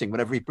self-effacing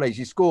whenever he plays.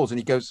 He scores and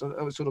he goes,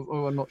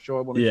 I'm not sure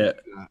I want to do that.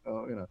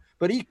 You know,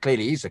 but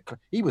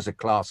he was a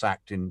class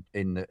act in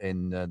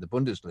the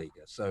Bundesliga.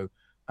 So.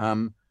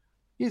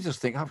 You just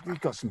think we've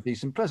got some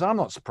decent players. I'm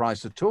not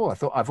surprised at all.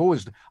 I've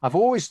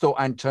always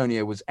thought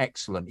Antonio was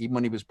excellent, even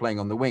when he was playing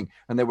on the wing.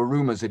 And there were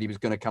rumours that he was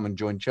going to come and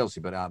join Chelsea,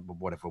 but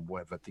whatever.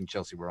 I think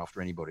Chelsea were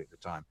after anybody at the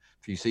time,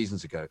 a few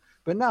seasons ago.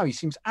 But now he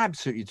seems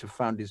absolutely to have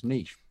found his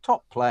niche.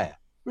 Top player,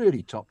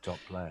 really top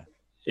player.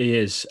 He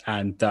is,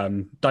 and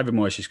David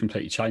Moyes has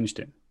completely changed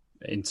him.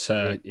 He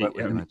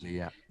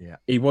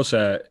was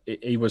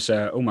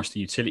almost a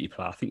utility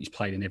player. I think he's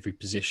played in every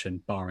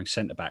position, barring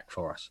centre back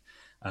for us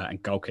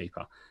and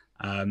goalkeeper.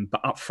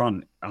 But up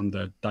front,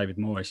 under David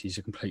Moyes, he's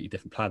a completely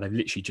different player. They've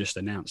literally just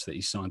announced that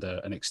he signed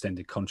an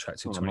extended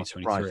contract in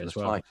 2023 as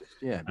well.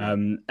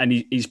 And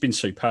he's been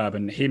superb.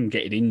 And him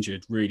getting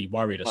injured really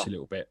worried us a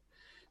little bit,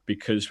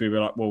 because we were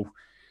like, well,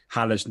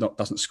 Haller's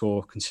doesn't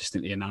score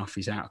consistently enough.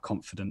 He's out of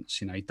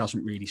confidence. You know, he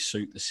doesn't really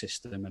suit the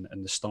system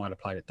and the style of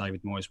play that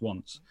David Moyes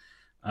wants.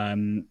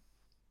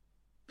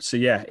 So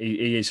yeah,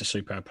 he is a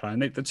superb player.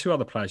 And the two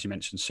other players you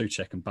mentioned,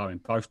 Souček and Bowen,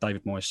 both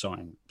David Moyes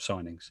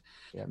signings.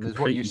 Yeah, there's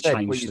what you said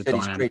he's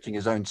creating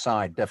his own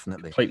side,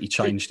 definitely. Completely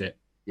changed it.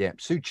 Yeah,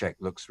 Souček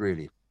looks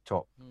really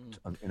top.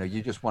 You know,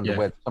 you just wonder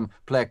where some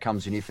player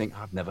comes and you think,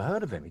 I've never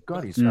heard of him.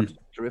 God, he's absolutely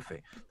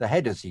terrific. The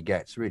headers he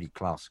gets, really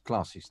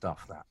classy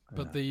stuff.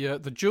 But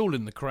the jewel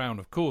in the crown,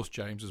 of course,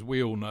 James, as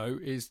we all know,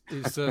 is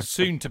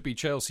soon to be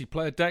Chelsea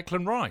player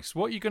Declan Rice.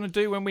 What are you going to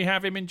do when we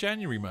have him in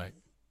January, mate?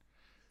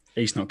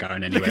 He's not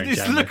going anywhere in January.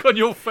 This look on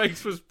your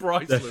face was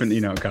priceless.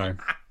 Definitely not going.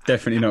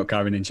 Definitely not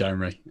going in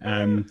January.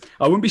 I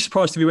wouldn't be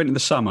surprised if he went in the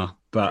summer,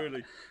 but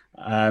really?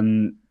 I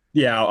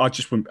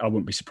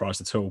wouldn't be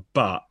surprised at all.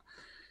 But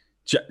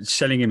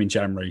selling him in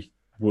January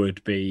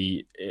would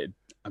be,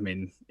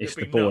 if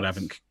the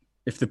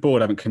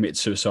board haven't committed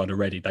suicide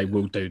already, they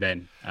will do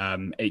then.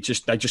 They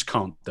just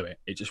can't do it.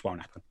 It just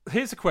won't happen.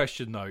 Here's a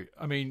question though.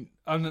 I mean,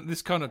 and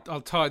this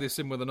I'll tie this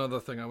in with another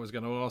thing I was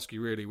going to ask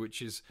you really,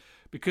 which is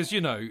because,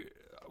 you know,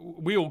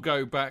 we all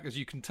go back, as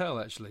you can tell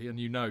actually, and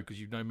you know, because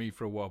you've known me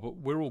for a while, but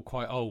we're all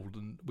quite old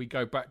and we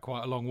go back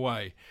quite a long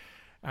way.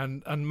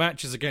 And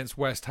matches against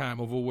West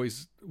Ham I've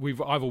always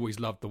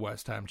loved the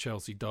West Ham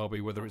Chelsea derby,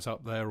 whether it's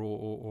up there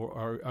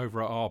or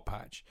over at our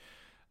patch.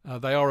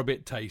 They are a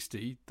bit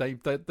tasty. There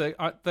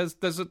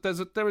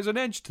is an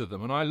edge to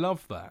them, and I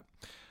love that.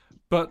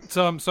 But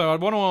so I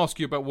want to ask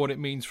you about what it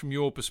means from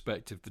your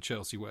perspective, the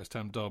Chelsea West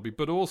Ham derby,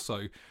 but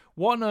also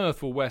what on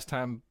earth will West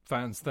Ham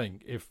fans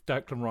think if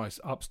Declan Rice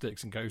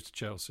upsticks and goes to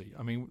Chelsea?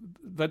 I mean,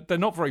 they're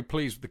not very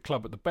pleased with the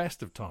club at the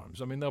best of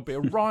times. I mean, there'll be a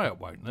riot,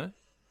 won't there?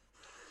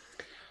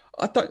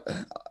 I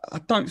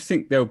don't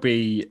think there'll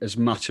be as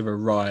much of a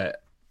riot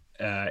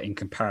in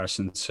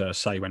comparison to,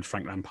 say, when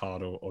Frank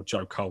Lampard or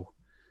Joe Cole,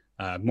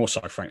 more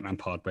so Frank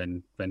Lampard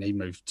when he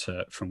moved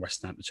from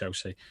West Ham to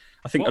Chelsea.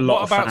 I think a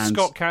lot of fans.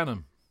 What about Scott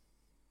Canham?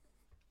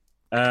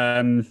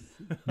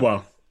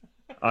 Well,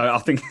 I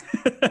think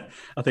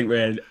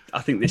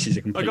this is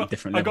a completely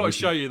different level. I got to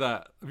show you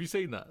that. Have you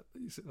seen that?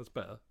 That's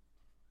better.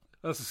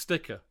 That's a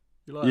sticker.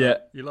 You like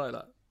that? You like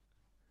that?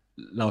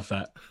 Love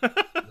that.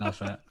 Love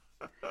that.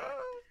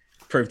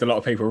 Proved a lot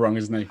of people wrong,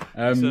 isn't he?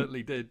 He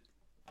certainly did.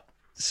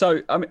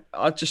 So, I mean,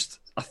 I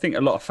think a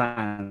lot of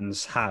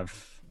fans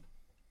have,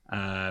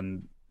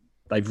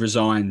 they've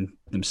resigned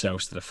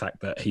themselves to the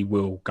fact that he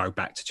will go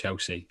back to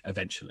Chelsea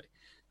eventually.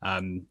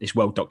 It's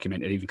well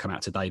documented, even come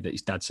out today, that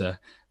his dad's a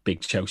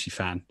big Chelsea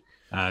fan.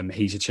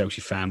 He's a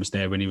Chelsea fan, was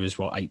there when he was,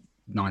 8,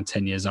 9,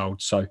 10 years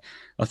old. So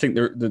I think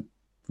we're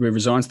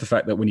resigned to the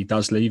fact that when he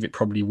does leave, it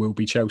probably will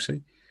be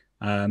Chelsea.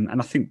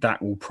 And I think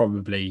that will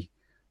probably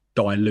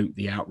dilute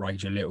the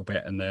outrage a little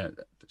bit and the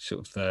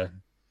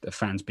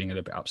fans being a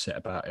little bit upset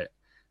about it,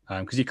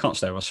 because he can't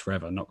stay with us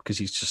forever, not because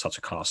he's just such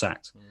a class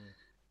act.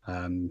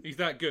 He's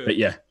that good. But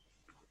yeah,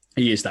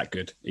 he is that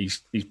good. He's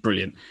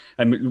brilliant,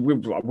 and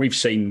we've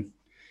seen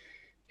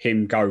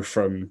him go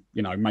from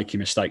making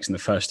mistakes in the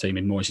first team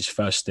in Moyes'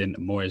 first stint,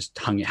 and Moyes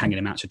hanging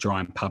him out to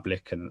dry in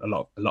public, and a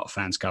lot of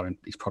fans going,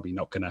 he's probably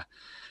not gonna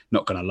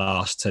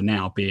last, to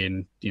now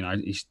being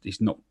he's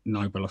not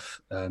noble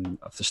of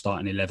the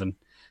starting 11.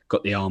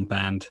 Got the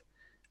armband,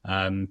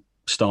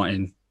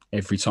 starting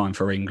every time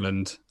for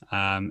England,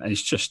 and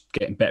he's just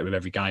getting better with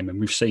every game. And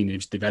we've seen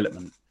his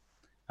development.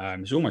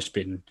 It's almost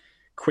been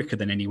quicker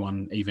than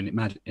anyone even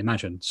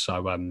imagined.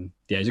 So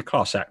he's a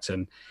class act,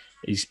 and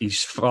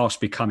he's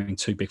fast becoming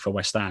too big for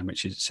West Ham,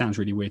 which sounds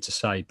really weird to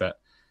say, but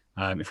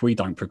if we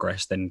don't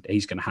progress, then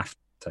he's going to have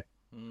to.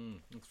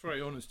 That's very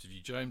honest of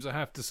you, James, I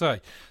have to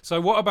say. So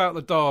what about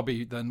the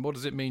derby then? What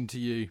does it mean to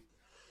you?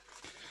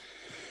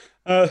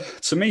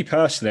 To me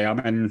personally, I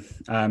mean,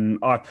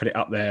 I put it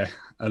up there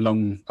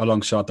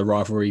alongside the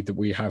rivalry that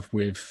we have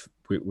with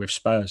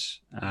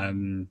Spurs. I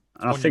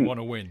think you want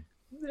to win.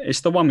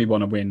 It's the one we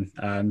want to win.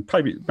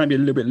 Maybe a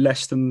little bit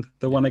less than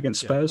the one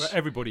against Spurs. But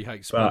everybody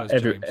hates Spurs.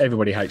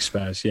 Everybody hates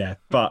Spurs, yeah.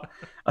 But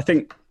I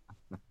think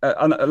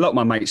a lot of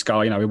my mates go,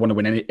 we want to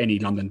win any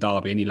London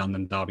derby. Any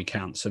London derby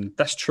counts, and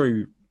that's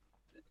true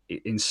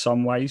in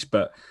some ways,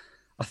 but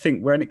I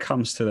think when it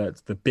comes to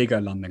the bigger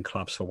London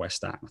clubs for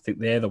West Ham, I think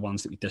they're the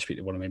ones that we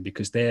desperately want to win,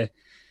 because they're,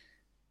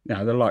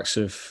 the likes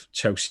of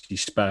Chelsea,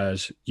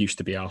 Spurs used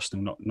to be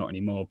Arsenal, not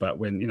anymore. But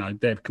when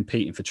they're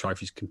competing for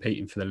trophies,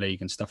 competing for the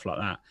league and stuff like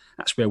that,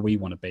 that's where we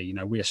want to be.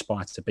 We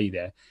aspire to be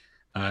there.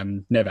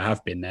 Never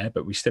have been there,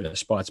 but we still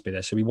aspire to be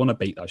there. So we want to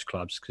beat those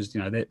clubs because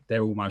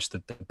they're almost the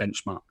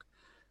benchmark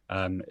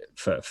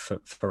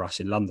for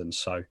us in London.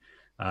 So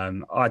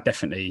I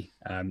definitely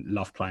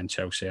love playing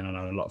Chelsea, and I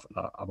know a lot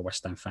of other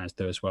West Ham fans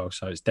do as well.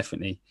 So it's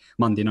definitely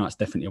Monday night's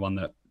definitely one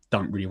that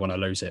don't really want to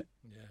lose it.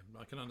 Yeah,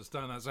 I can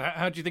understand that. So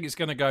how do you think it's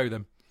going to go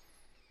then?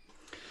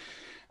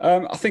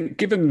 I think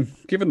given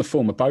the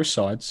form of both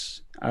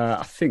sides,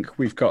 I think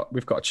we've got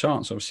a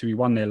chance. Obviously, we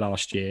won there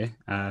last year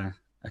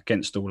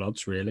against all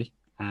odds, really,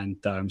 and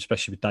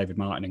especially with David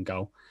Martin in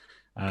goal.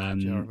 I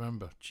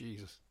remember.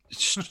 Jesus.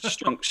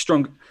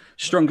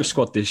 Stronger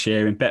squad this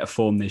year, in better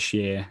form this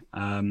year.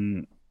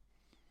 I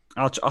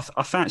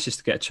fancy us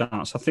to get a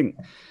chance. I think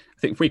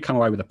if we come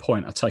away with a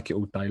point, I'll take it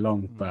all day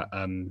long.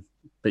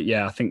 But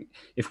yeah, I think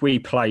if we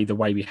play the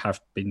way we have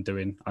been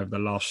doing over the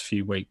last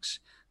few weeks,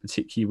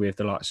 particularly with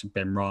the likes of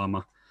Ben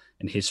Rama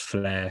and his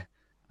flair,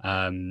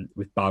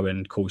 with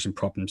Bowen causing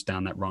problems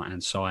down that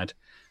right-hand side.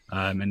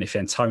 And if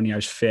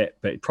Antonio's fit,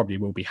 but it probably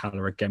will be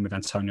Haller again with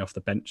Antonio off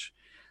the bench.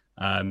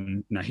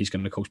 He's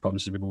going to cause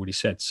problems, as we've already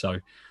said. So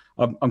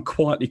I'm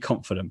quietly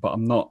confident, but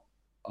I'm not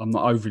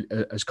overly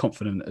as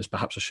confident as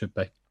perhaps I should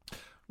be.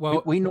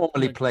 Well, we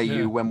normally play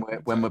you when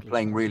we're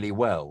playing really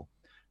well,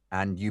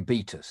 and you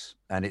beat us,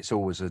 and it's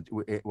always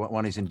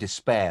one is in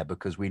despair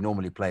because we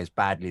normally play as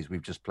badly as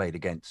we've just played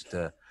against.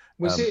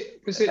 Was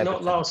it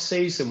not last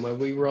season where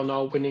we were on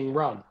our winning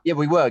run? Yeah,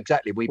 we were,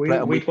 exactly. We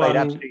played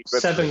won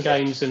 7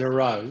 games in a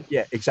row.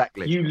 Yeah,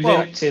 exactly. You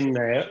limped in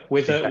there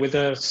with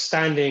a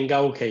standing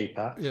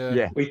goalkeeper.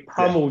 Yeah. We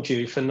pummeled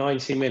you for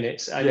 90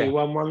 minutes and you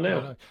won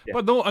 1-0. Yeah.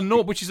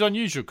 But which is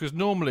unusual because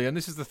normally, and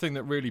this is the thing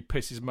that really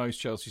pisses most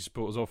Chelsea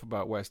supporters off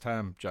about West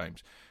Ham,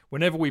 James.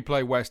 Whenever we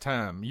play West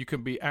Ham, you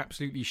can be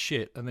absolutely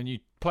shit, and then you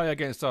play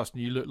against us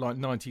and you look like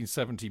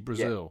 1970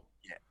 Brazil.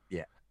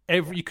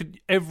 You can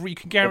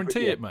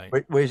guarantee it, mate.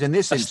 Whereas in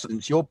this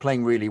instance, you're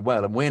playing really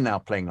well, and we're now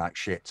playing like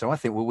shit. So I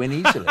think we'll win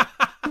easily.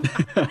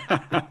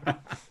 But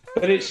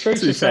it's true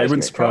to say, it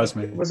wouldn't surprise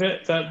me. Was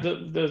it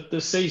that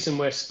the season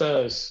where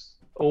Spurs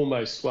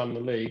almost won the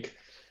league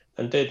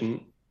and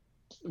didn't?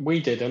 We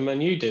did them,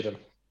 and you did them.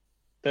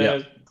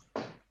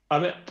 I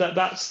mean,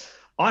 that's.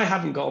 I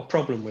haven't got a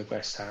problem with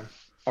West Ham.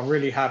 I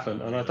really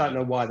haven't, and I don't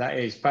know why that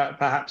is.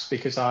 Perhaps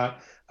because I'm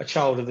a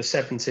child of the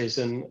 70s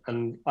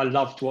and I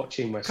loved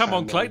watching West Ham. Come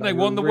on, Clayton, they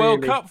won the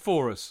World Cup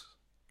for us.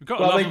 We've got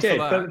to love they them did,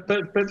 for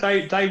that.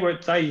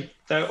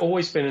 but they've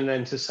always been an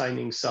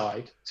entertaining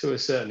side to a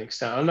certain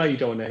extent. I know you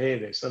don't want to hear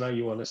this. I know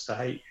you want us to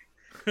hate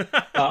you.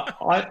 But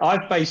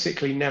I've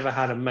basically never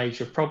had a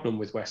major problem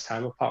with West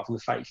Ham apart from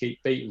the fact you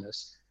keep beating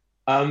us.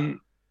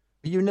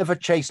 You never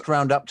chased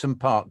round Upton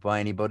Park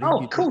by anybody?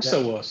 Oh, of course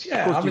I was.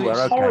 Yeah, I mean, it's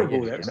okay,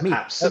 horrible. Yeah. It was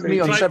absolutely. Me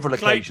on several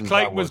occasions.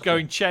 Clayton was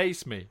going,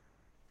 chase me.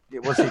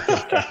 It was it.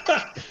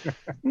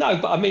 No,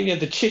 but I mean,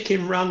 the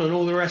chicken run and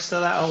all the rest of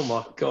that. Oh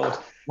my God!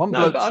 One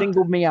bloke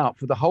singled me out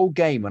for the whole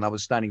game when I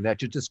was standing there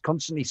to just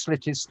constantly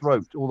slit his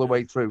throat all the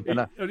way through. He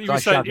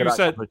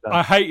said,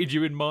 "I hated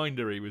you in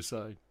Minder." He was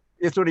saying.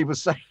 That's what he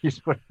was saying.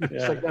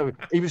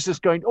 He was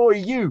just going, "Oh,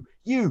 you,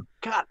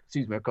 cut."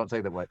 Excuse me, I can't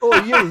say that word.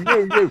 Oh, you.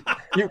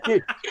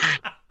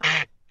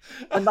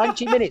 And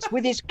 90 minutes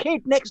with his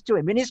kid next to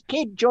him, and his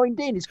kid joined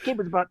in. His kid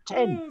was about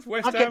 10.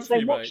 I kept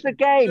saying, "Watch the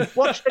game,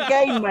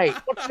 mate.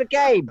 Watch the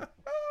game."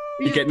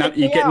 You get none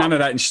of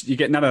that. You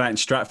get none of that in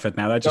Stratford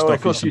now. They're just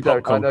of course you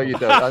don't. I know you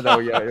don't. I know.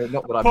 Yeah,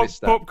 not that I missed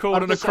that.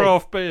 Popcorn and a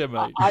craft beer,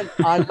 mate.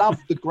 I love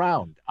the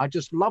ground. I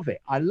just love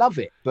it. I love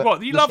it. But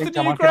what? You love the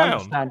new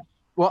ground?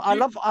 Well, I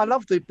love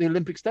the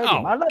Olympic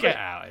Stadium. I love get it.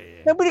 Out of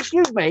here. No, but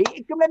excuse me.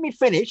 Let me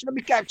finish. Let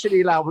me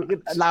actually allow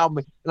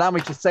me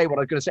to say what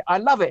I was going to say. I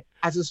love it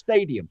as a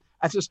stadium.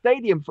 As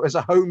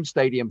a home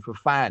stadium for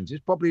fans,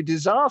 it's probably a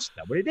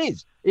disaster. But it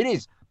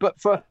is. But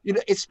for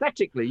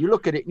aesthetically, you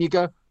look at it and you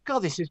go, God,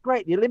 this is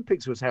great. The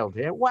Olympics was held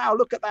here. Wow,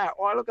 look at that.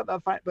 Wow, look at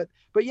that fact. But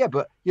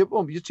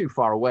you're too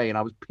far away, and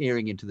I was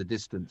peering into the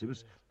distance. It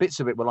was bits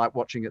of it were like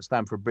watching at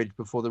Stamford Bridge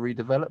before the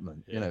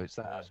redevelopment. Yeah, it's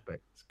that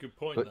aspect. It's a good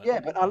point.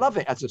 But I love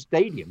it as a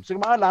stadium. So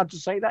am I allowed to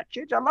say that,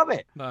 Chidge? I love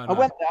it. No. I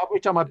went there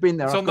every time I've been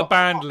there. It's on the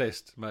banned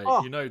list, mate.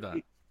 You know that.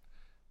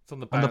 It's on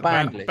the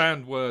banned list.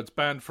 Banned words,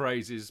 banned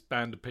phrases,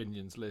 banned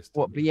opinions list.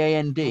 What,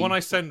 BAND? The one I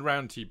send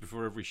round to you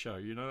before every show.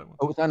 You know that one?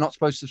 Oh, was I not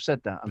supposed to have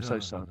said that? I'm so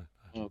sorry.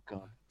 No. Oh,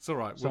 God. It's all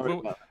right.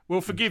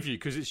 We'll forgive you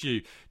because it's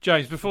you.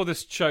 James, before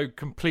this show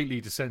completely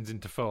descends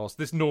into farce,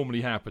 this normally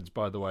happens,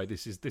 by the way.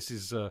 This is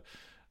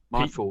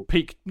my fault.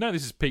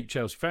 This is peak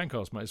Chelsea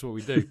Fancast, mate. It's what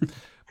we do.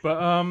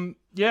 But,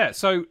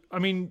 so, I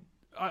mean,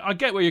 I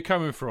get where you're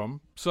coming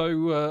from.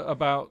 So,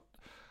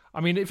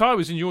 if I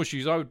was in your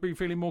shoes, I would be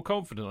feeling more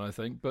confident, I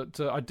think. But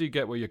I do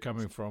get where you're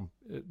coming from.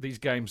 These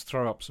games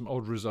throw up some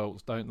odd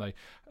results, don't they?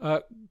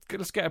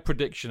 Let's get a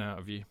prediction out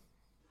of you.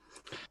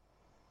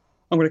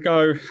 I'm going to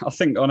go. I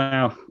think on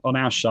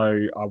our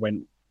show, I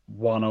went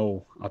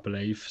 1-1, I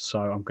believe. So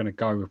I'm going to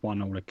go with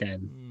 1-1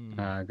 again.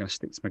 I'm going to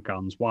stick to my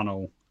guns.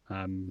 1-1.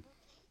 I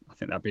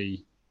think that'd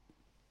be.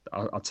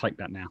 I'll take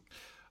that now.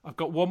 I've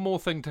got one more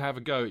thing to have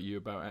a go at you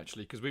about,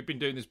 actually, because we've been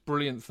doing this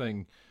brilliant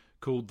thing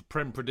called the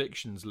Prem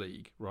Predictions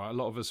League. Right, a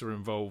lot of us are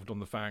involved on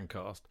the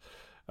Fancast,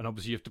 and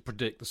obviously you have to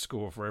predict the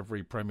score for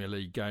every Premier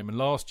League game. And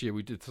last year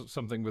we did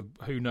something with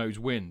Who Knows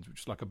Wins,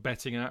 which is like a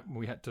betting app, and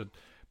we had to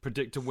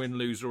predict a win,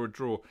 lose, or a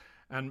draw.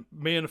 And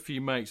me and a few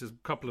mates, there's a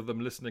couple of them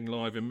listening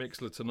live in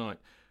Mixlr tonight.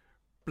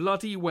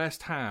 Bloody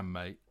West Ham,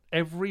 mate.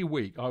 Every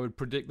week I would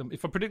predict them.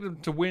 If I predicted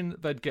them to win,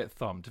 they'd get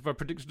thumped. If I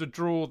predicted a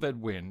draw, they'd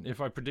win.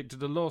 If I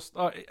predicted a loss,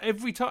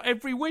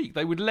 every week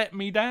they would let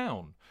me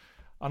down.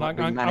 And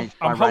I'm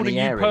holding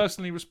you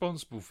personally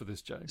responsible for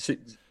this, James. So,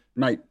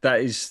 mate,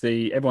 that is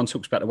everyone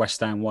talks about the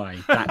West Ham way.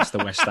 That's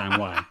the West Ham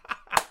way.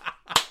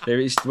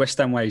 The West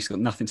Ham way has got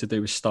nothing to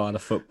do with style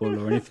of football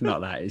or anything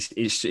like that.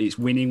 It's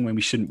winning when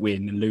we shouldn't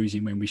win and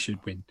losing when we should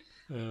win.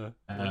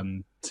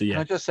 So yeah.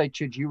 Can I just say,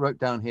 Chidge, you wrote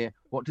down here,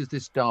 what does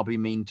this derby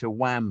mean to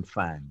Wham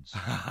fans?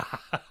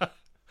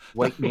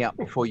 Wake me up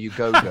before you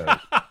go.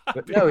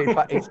 But no, in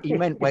fact, he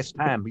meant West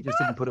Ham. He just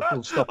didn't put a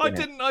full stop in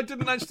it. I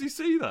didn't actually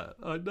see that.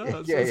 I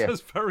know.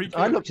 That's very good.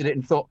 I looked at it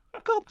and thought,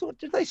 God, what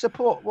did they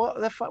support?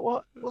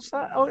 What's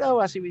that? Oh,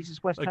 I see. It's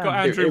just West Ham. They got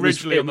Andrew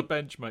Ridgeley on the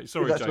bench, mate.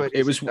 Sorry, James.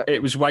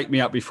 It was wake me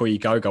up before you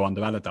go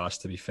under Allardyce,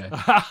 to be fair.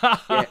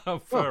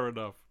 Fair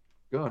enough.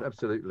 God,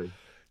 absolutely.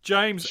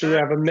 James, should we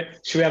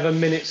have a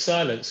minute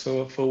silence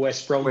for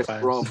West Brom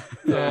fans?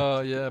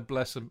 Oh yeah,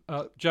 bless them.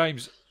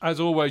 James,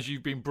 as always,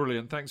 you've been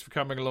brilliant. Thanks for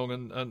coming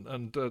along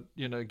and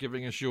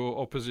giving us your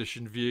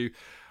opposition view.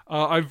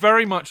 I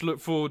very much look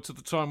forward to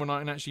the time when I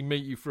can actually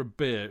meet you for a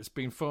beer. It's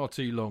been far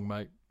too long,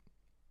 mate.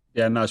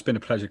 Yeah, no, it's been a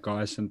pleasure,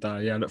 guys, and I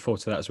look forward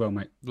to that as well,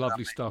 mate.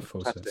 Lovely stuff.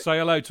 Say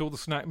hello to all the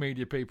Snack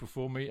Media people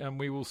for me, and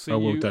we will see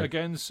you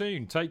again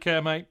soon. Take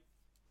care, mate.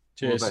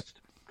 Cheers. All the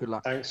best. Good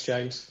luck. Thanks,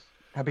 James.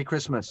 Happy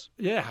Christmas.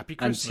 Yeah, happy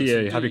Christmas. And to you,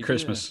 indeed, happy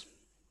Christmas. Yeah.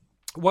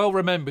 Well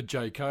remembered,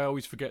 JK. I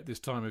always forget this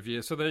time of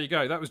year. So there you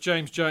go. That was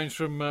James Jones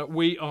from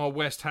We Are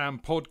West Ham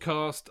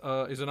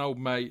podcast. He's an old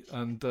mate,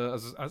 and I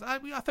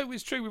think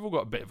it's true. We've all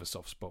got a bit of a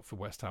soft spot for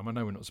West Ham. I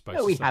know we're not supposed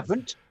to. No, we say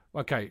haven't.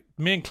 Okay,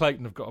 me and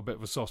Clayton have got a bit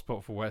of a soft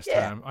spot for West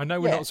Ham. I know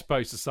we're not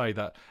supposed to say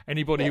that.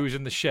 Anybody who was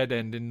in the Shed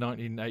End in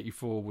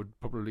 1984 would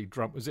probably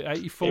drum. Was it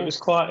 84? It was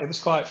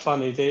quite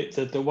funny.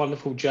 The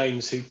wonderful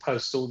James who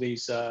posts all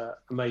these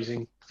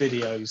amazing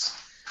videos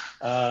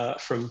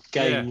from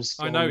games.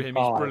 Yeah, I know him.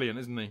 He's brilliant,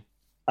 isn't he?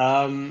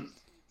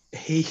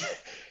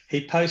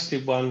 He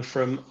posted one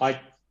from I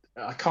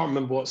can't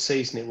remember what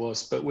season it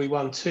was, but we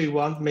won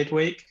 2-1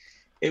 midweek.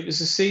 It was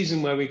a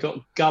season where we got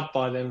gubbed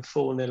by them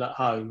 4-0 at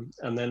home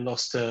and then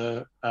lost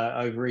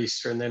over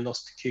Easter and then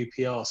lost to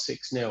QPR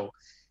 6-0.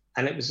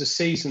 And it was a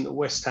season that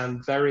West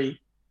Ham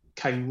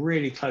came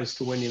really close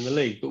to winning the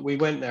league. But we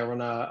went there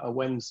on a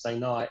Wednesday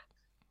night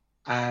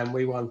and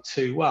we won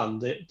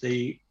 2-1.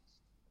 The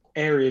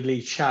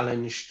aerially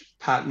challenged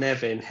Pat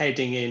Nevin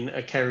heading in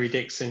a Kerry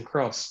Dixon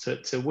cross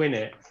to win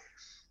it.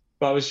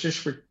 But I was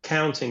just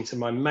recounting to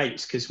my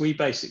mates because we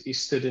basically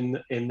stood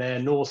in their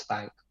North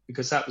Bank,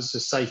 because that was the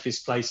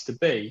safest place to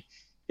be,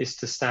 is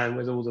to stand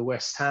with all the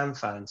West Ham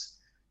fans.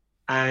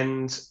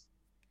 And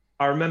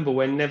I remember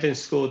when Nevin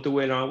scored the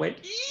winner, I went,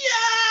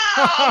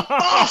 yeah,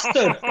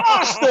 bastard!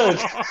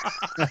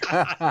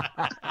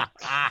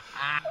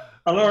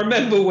 And I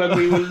remember when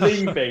we were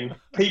leaving,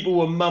 people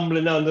were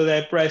mumbling under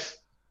their breath,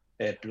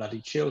 they're bloody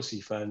Chelsea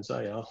fans,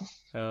 they are.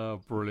 Oh,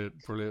 brilliant.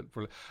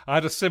 I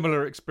had a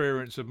similar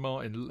experience of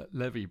Martin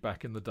Levy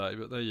back in the day,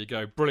 but there you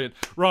go. Brilliant.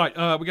 Right,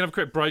 we're going to have a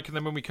quick break, and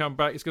then when we come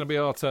back, it's going to be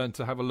our turn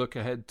to have a look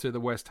ahead to the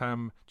West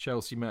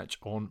Ham-Chelsea match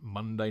on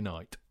Monday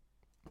night.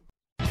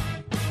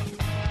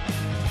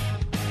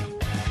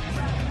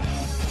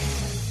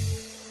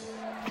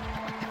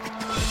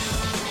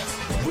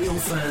 Real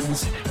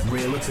fans,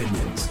 real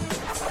opinions.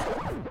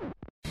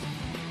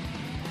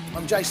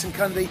 I'm Jason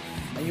Cundy,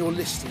 and you're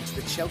listening to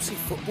the Chelsea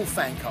Football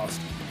Fancast.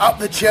 Up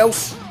the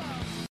Chelsea!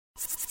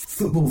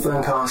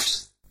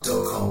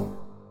 Footballfancast.com.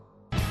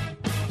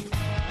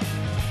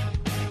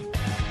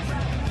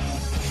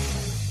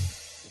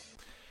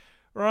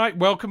 Right,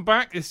 welcome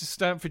back. This is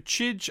Stamford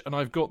Chidge, and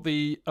I've got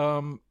the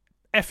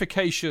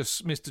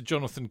efficacious Mr.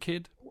 Jonathan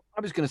Kidd.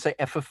 I was going to say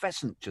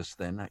effervescent just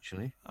then,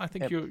 actually. I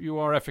think you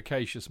are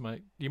efficacious,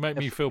 mate. You make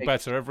me feel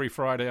better every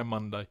Friday and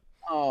Monday.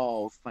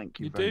 Oh, thank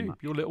you very much.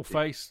 Your little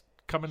face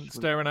coming,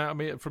 staring out at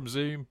me from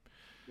Zoom.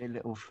 Your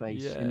little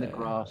face in the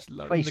grass.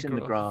 Face in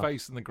the grass.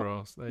 Face in the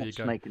grass. There you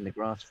go. Snake in the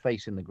grass,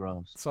 face in the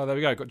grass. So there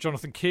we go. Got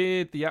Jonathan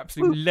Kidd, the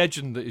absolute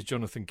legend that is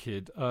Jonathan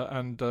Kidd.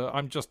 And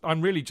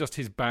I'm really just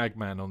his bag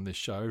man on this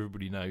show.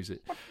 Everybody knows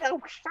it.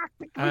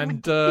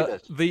 And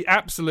the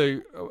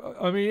absolute,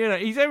 I mean,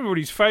 he's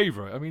everybody's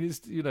favourite. I mean,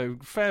 it's,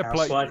 fair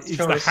play. He's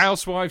the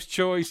housewife's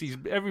choice. He's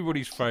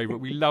everybody's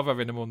favourite. We love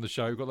having him on the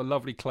show. We've got the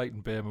lovely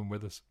Clayton Beerman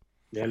with us.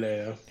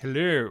 Hello.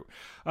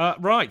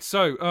 Right,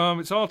 so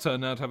it's our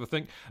turn now to have a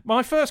think.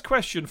 My first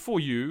question for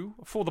you,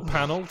 for the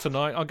panel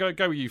tonight, I'll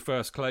go with you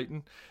first,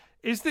 Clayton.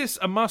 Is this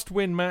a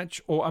must-win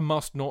match or a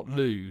must-not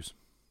lose?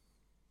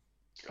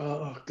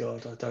 Oh,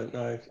 God, I don't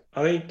know.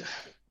 I mean,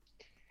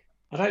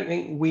 I don't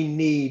think we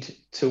need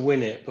to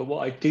win it, but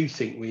what I do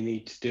think we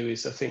need to do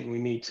is I think we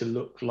need to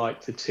look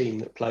like the team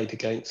that played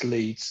against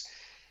Leeds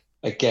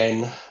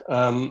again.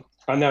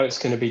 I know it's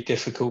going to be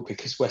difficult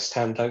because West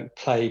Ham don't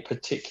play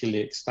particularly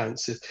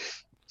expansive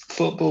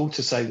football,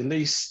 to say the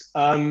least.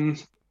 I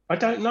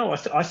don't know.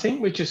 I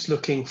think we're just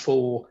looking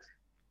for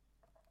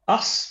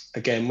us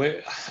again.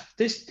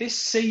 This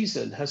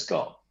season has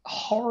got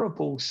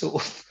horrible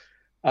sort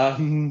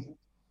of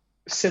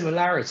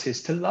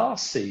similarities to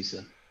last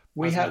season.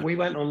 We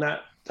went on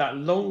that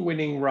long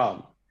winning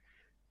run,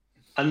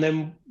 and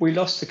then we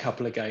lost a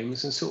couple of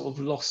games and sort of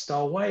lost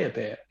our way a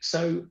bit.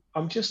 So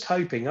I'm just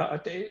hoping.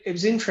 It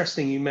was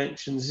interesting you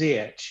mentioned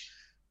Ziyech,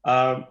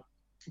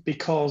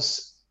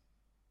 because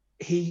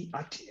it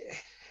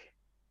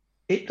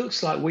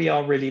looks like we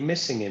are really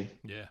missing him.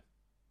 Yeah.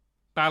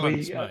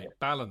 Balance, mate.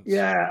 Balance.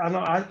 Yeah, and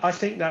I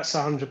think that's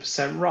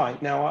 100%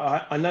 right. Now,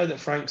 I know that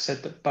Frank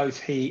said that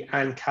both he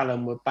and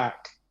Callum were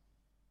back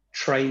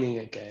training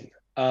again.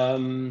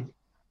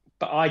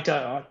 But I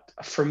don't.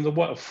 From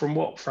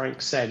what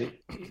Frank said,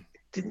 it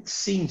didn't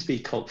seem to be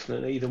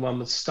confident that either one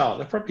would start.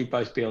 They'll probably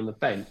both be on the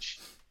bench.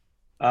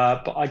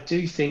 But I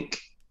do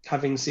think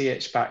having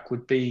Ziyech back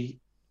would be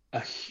a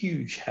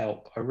huge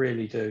help. I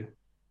really do.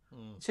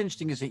 It's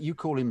interesting, isn't it? You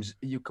call him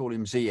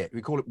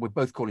Ziyech. We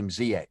both call him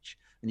Ziyech,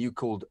 and you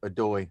called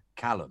Odoi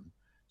Callum.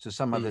 So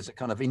somehow there's a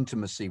kind of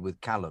intimacy with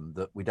Callum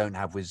that we don't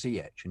have with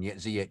Ziyech, and yet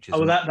Ziyech is.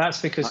 Oh,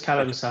 that's because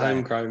Callum's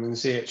homegrown and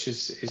Ziyech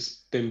is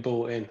been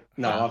bought in.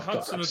 No, I've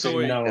got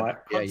absolutely no idea.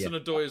 Hudson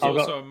Odoi is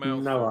also a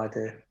mouthful. No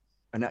idea.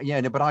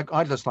 And but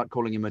I just like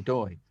calling him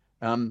Odoi.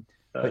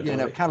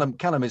 But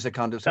Callum is a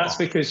kind of. That's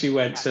because you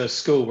went to a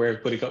school where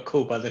everybody got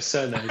called by their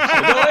surname.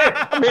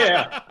 Come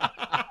here.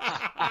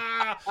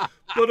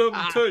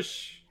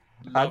 Tush.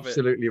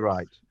 Absolutely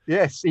right.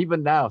 Yes,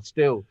 even now,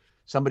 still,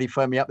 somebody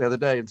phoned me up the other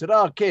day and said,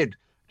 "Oh, kid,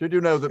 did you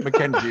know that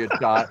Mackenzie had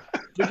died?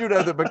 Did you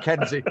know that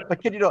Mackenzie?" I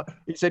kid you not.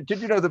 He said,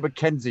 "Did you know that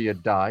Mackenzie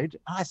had died?"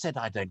 I said,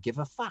 "I don't give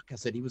a fuck." I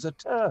said, "He was a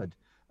turd."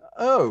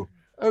 Oh,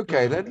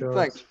 okay then. God.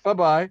 Thanks.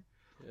 Bye-bye.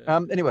 Yeah.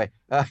 Anyway,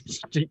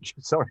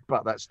 sorry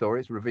about that story.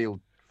 It's revealed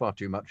far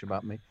too much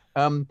about me.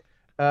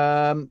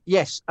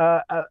 Yes,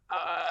 I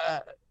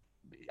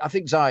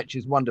think Ziyech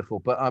is wonderful,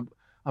 but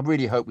I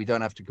really hope we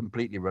don't have to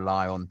completely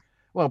rely on.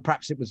 Well,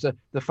 perhaps it was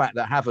the fact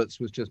that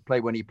Havertz was just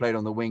when he played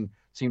on the wing,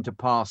 seemed to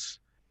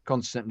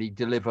constantly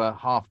deliver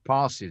half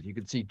passes. You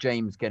could see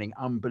James getting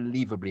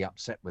unbelievably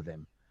upset with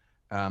him,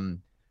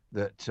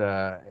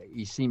 that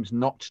he seems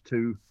not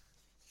to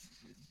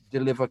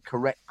deliver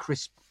correct,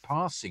 crisp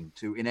passing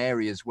in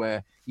areas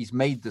where he's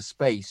made the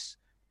space,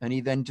 and he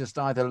then just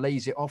either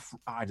lays it off.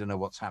 I don't know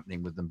what's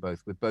happening with them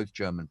both, with both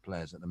German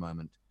players at the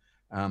moment.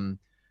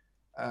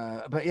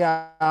 But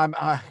yeah,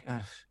 I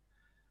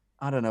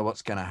don't know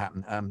what's going to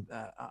happen.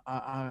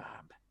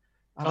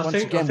 Once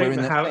again, we're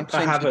in the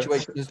same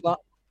situation as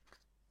last.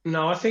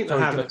 No, I think the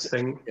Havertz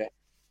thing. Yeah.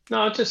 No,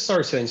 I'm just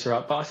sorry to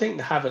interrupt, but I think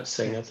the Havertz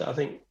thing. I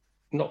think,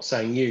 not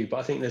saying you, but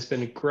I think there's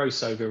been a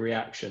gross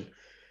overreaction.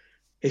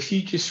 If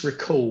you just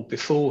recall,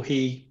 before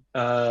he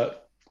had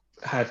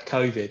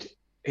COVID,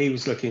 he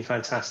was looking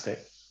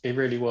fantastic. He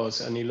really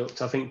was, and he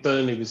looked. I think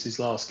Burnley was his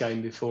last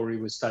game before he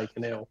was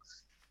taken ill.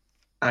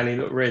 And he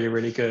looked really,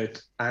 really good.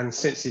 And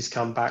since he's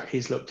come back,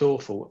 he's looked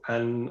awful.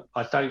 And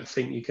I don't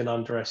think you can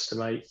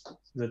underestimate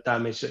the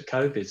damage that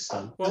COVID's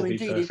done, to be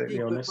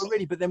perfectly honest.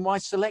 But then why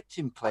select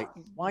him, Clay?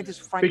 Why does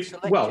Frank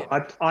select him?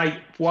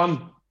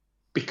 Well,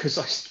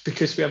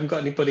 because we haven't got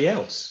anybody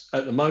else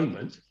at the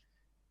moment.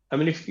 I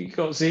mean, if you've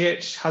got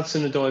Ziyech,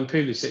 Hudson-Odoi and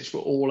Pulisic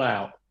were all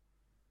out.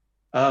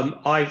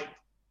 I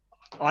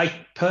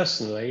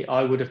personally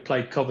would have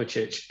played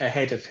Kovacic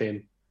ahead of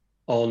him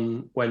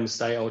on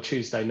Wednesday or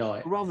Tuesday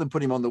night. Rather than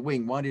put him on the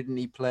wing, why didn't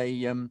he play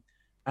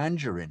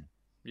Angerin?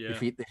 Yeah.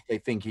 If they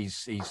think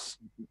he's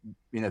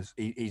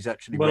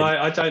actually. Well,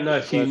 I don't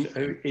know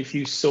if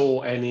you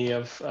saw any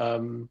of.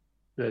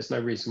 There's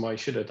no reason why he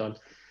should have done,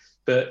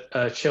 but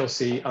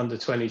Chelsea under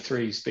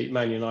 23s beat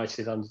Man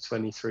United under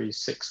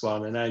 23s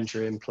 6-1, and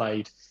Angerin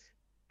played.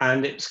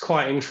 And it's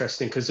quite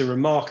interesting because the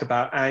remark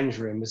about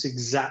Angerin was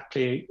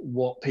exactly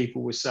what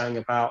people were saying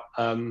about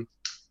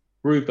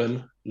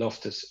Ruben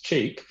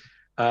Loftus-Cheek.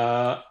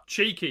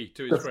 Cheeky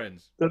to his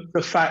friends.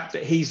 The fact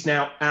that he's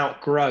now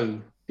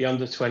outgrown the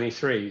under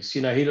 23s.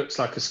 You know, he looks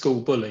like a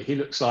school bully. He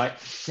looks like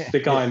the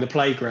guy in the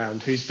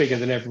playground who's bigger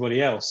than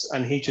everybody else.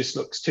 And he just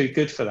looks too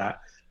good for that,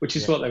 which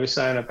is what they were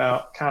saying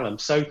about Callum.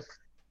 So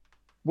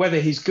whether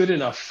he's good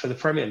enough for the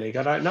Premier League,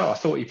 I don't know. I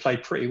thought he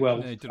played pretty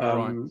well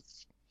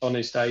on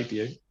his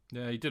debut.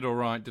 Yeah, he did all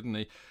right, didn't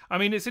he? I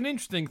mean, it's an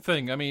interesting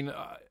thing. I mean,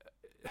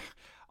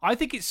 I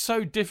think it's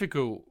so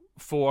difficult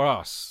for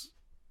us,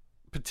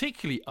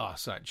 particularly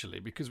us, actually,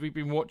 because we've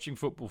been watching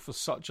football for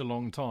such a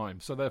long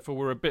time. So therefore,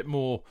 we're a bit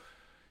more,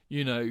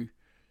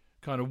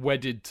 kind of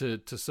wedded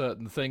to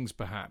certain things,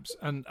 perhaps.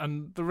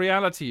 And the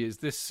reality is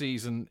this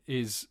season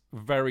is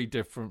very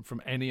different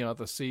from any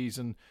other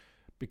season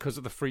because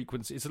of the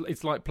frequency.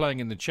 It's like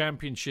playing in the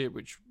Championship,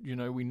 which,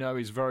 we know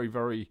is very,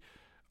 very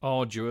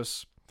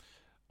arduous.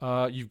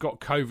 You've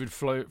got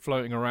COVID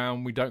floating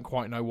around. We don't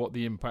quite know what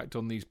the impact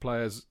on these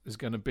players is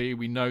going to be.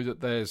 We know that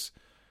there's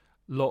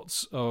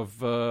lots of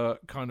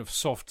kind of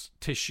soft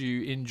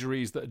tissue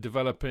injuries that are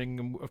developing,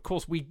 and of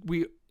course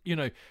we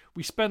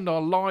spend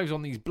our lives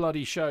on these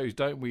bloody shows,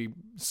 don't we,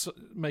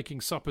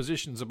 making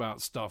suppositions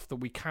about stuff that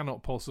we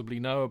cannot possibly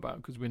know about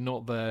because we're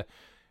not there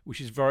which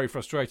is very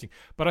frustrating.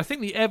 But I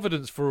think the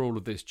evidence for all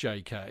of this,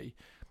 JK,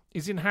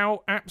 is in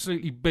how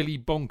absolutely Billy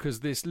bonkers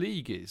this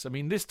league is. I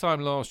mean, this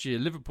time last year,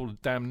 Liverpool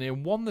damn near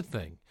won the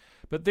thing.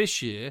 But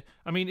this year,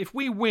 I mean, if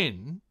we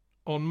win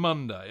on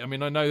Monday, I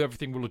mean, I know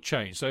everything will have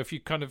changed. So if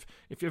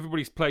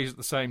everybody plays at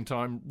the same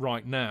time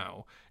right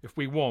now, if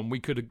we won,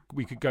 we could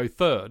go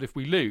third. If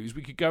we lose,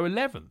 we could go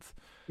 11th.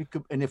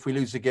 And if we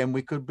lose again,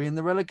 we could be in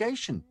the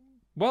relegation.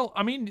 Well,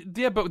 I mean,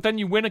 yeah, but then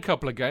you win a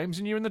couple of games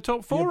and you're in the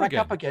top 4 back again.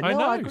 Up again. I No,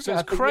 know, agree. so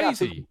it's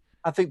crazy.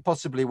 I think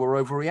possibly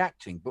we're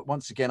overreacting. But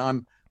once again,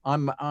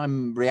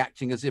 I'm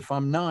reacting as if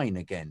I'm 9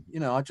 again. You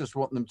know, I just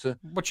want them to.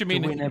 What do you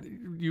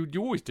mean? You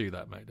always do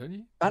that, mate, don't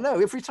you? I know.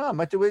 Every time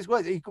I do it as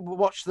well. You can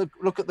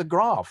look at the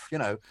graph. You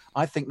know,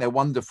 I think they're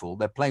wonderful.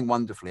 They're playing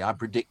wonderfully. I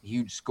predict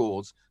huge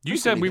scores. You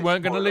said we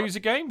weren't going to lose a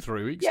game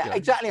 3 weeks ago. Yeah,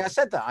 exactly. I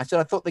said that. I said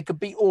I thought they could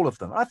beat all of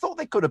them. I thought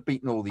they could have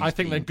beaten all these. I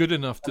think teams, they're good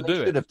enough to do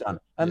it. Should have done,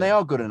 and they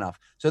are good enough.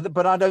 So,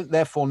 but I don't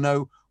therefore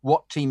know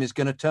what team is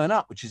going to turn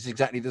up, which is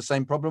exactly the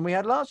same problem we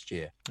had last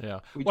year. Yeah.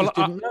 We just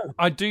didn't know.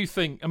 I do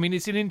think, I mean,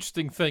 it's an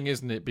interesting thing,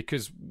 isn't it?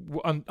 Because,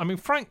 I mean,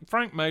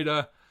 Frank made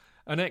an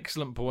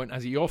excellent point,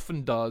 as he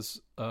often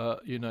does,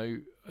 you know,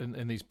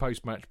 in these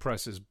post-match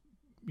presses.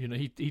 You know,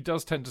 he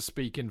does tend to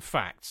speak in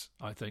facts,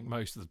 I think,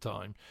 most of the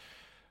time.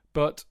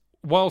 But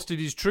whilst it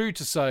is true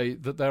to say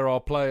that there are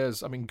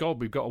players, I mean,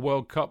 God, we've got a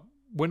World Cup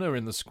winner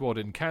in the squad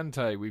in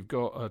Kante. We've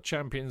got a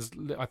Champions.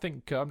 I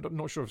think I'm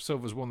not sure if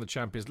Silva's won the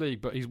Champions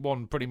League, but he's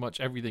won pretty much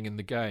everything in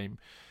the game.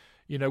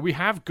 You know, we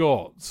have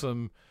got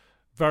some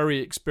very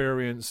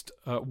experienced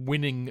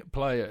winning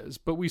players,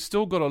 but we've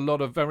still got a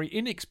lot of very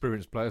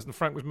inexperienced players. And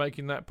Frank was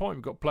making that point.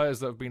 We've got players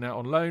that have been out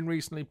on loan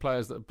recently,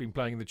 players that have been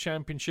playing in the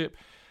Championship,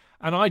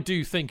 and I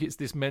do think it's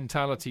this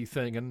mentality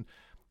thing. And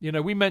you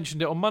know, we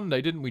mentioned it on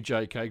Monday, didn't we,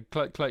 JK?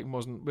 Clayton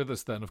wasn't with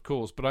us then, of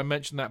course, but I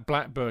mentioned that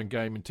Blackburn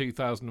game in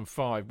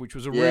 2005, which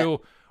was a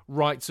real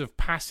rites of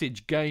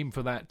passage game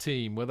for that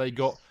team, where they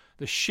got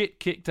the shit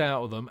kicked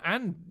out of them.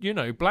 And, you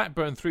know,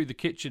 Blackburn threw the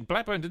kitchen.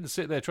 Blackburn didn't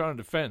sit there trying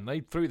to defend. They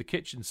threw the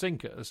kitchen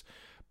sinkers,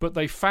 but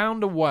they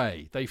found a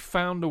way. They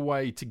found a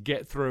way to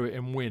get through it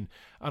and win.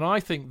 And I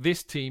think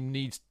this team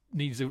needs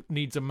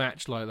a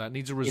match like that,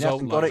 needs a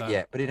result like that. It hasn't got it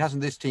yet, but it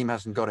hasn't. This team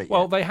hasn't got it yet.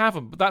 Well, they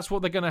haven't, but that's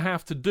what they're going to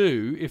have to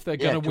do if they're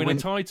going to win a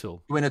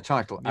title. Win a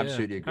title,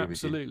 absolutely agree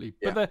absolutely.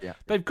 with you. But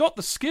they've got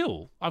the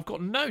skill. I've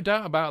got no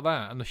doubt about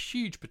that, and the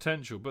huge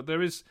potential. But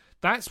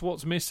that's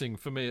what's missing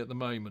for me at the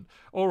moment.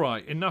 All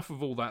right, enough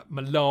of all that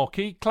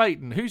malarkey.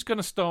 Clayton, who's going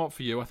to start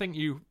for you? I think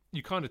you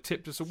kind of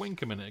tipped us a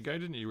wink a minute ago,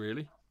 didn't you?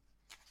 Really?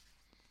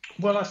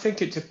 Well, I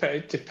think it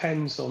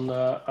depends on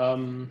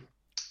the.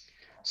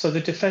 So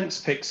the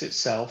defence picks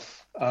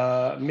itself.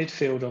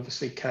 Midfield,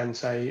 obviously,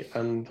 Kante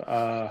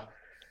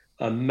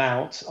and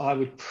Mount. I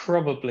would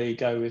probably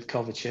go with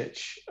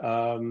Kovacic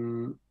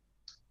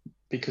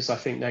because I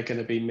think they're going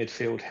to be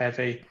midfield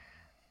heavy.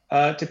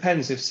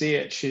 Depends if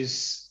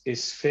Ziyech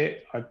is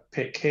fit. I'd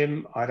pick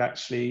him. I'd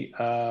actually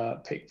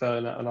pick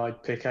Werner and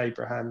I'd pick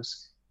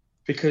Abrahams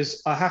because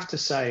I have to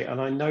say,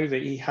 and I know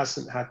that he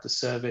hasn't had the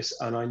service,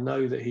 and I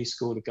know that he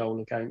scored a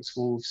goal against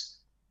Wolves.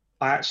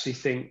 I actually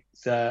think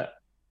that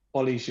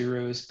Oli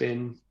Giroud has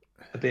been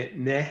a bit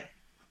meh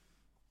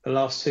the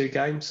last 2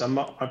 games. I'm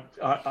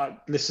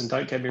not. Listen,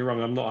 don't get me wrong.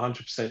 I'm not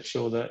 100%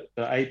 sure that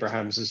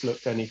Abrahams has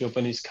looked any good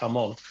when he's come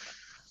on,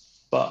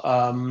 but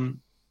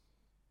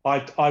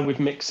I would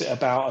mix it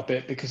about a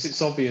bit because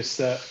it's obvious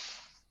that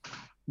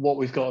what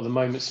we've got at the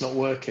moment's not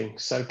working.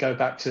 So go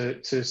back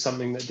to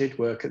something that did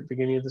work at the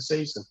beginning of the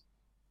season.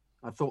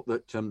 I thought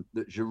that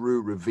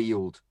Giroud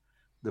revealed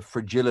the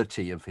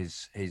fragility of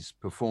his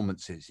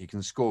performances. He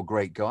can score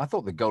great goals. I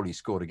thought the goal he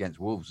scored against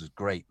Wolves was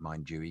great,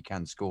 mind you. He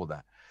can score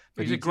that.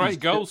 But he's a great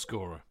goal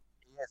scorer.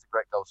 He is a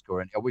great goal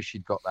scorer, and I wish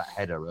he'd got that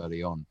header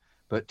early on.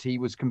 But he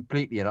was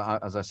completely,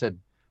 as I said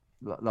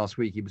last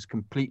week, he was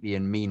completely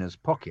in Mina's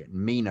pocket.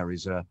 And Mina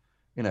is a,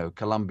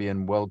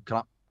 Colombian World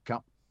Cup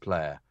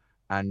player,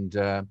 and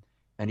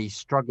he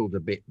struggled a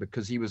bit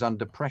because he was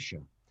under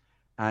pressure.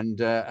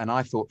 And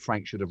I thought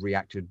Frank should have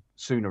reacted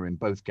sooner in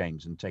both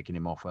games and taken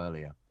him off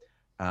earlier.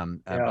 I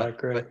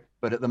agree.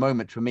 But at the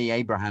moment, for me,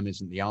 Abraham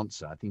isn't the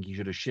answer. I think he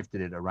should have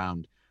shifted it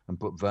around and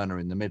put Werner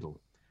in the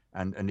middle.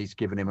 And he's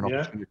given him an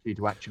opportunity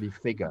to actually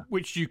figure.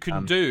 Which you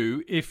can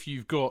do if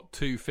you've got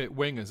 2 fit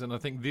wingers. And I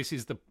think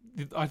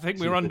I think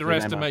we're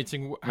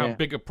underestimating how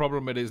big a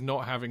problem it is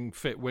not having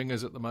fit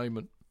wingers at the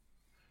moment.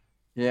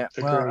 Yeah,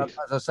 well, as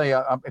I say,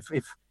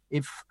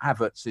 if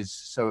Havertz is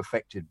so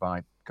affected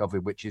by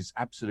COVID, which is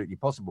absolutely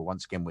possible,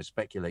 once again we're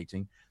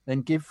speculating,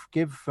 then give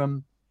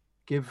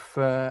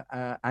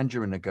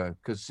Anjorin a go,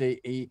 because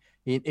he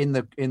in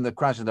the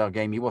Krasnodar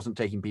game he wasn't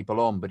taking people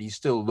on, but he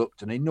still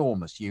looked an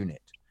enormous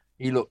unit.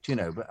 He looked,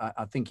 but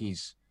I think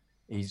he's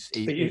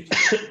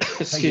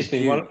excuse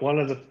me. One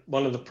of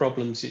the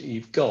problems that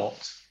you've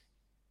got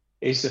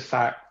is the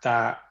fact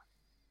that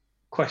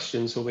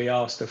questions will be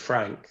asked of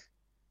Frank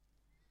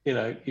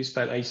you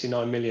spent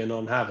 89 million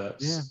on Havertz.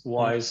 Yeah.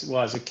 Why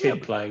is a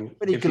kid playing?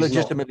 But he if could he's not-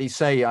 legitimately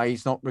say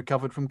he's not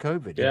recovered from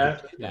COVID. Yeah,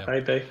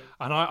 maybe.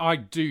 And I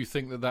do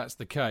think that that's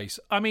the case.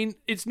 I mean,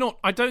 it's not.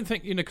 I don't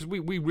think because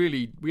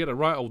we had a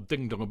right old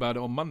ding dong about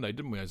it on Monday,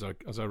 didn't we? As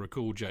I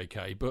recall,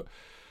 JK. But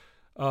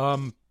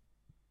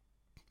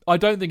I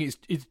don't think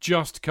it's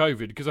just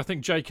COVID, because I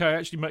think JK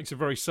actually makes a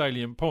very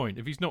salient point.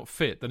 If he's not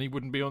fit, then he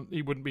wouldn't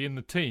be in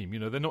the team.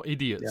 They're not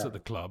idiots at the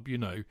club.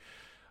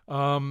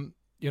 And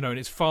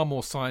it's far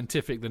more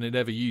scientific than it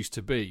ever used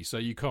to be. So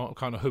you can't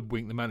kind of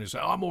hoodwink the manager and say,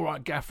 I'm all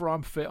right, Gaffer,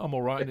 I'm fit, I'm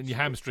all right. And then your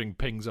hamstring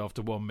pings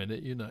after 1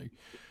 minute,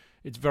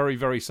 It's very,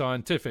 very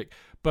scientific.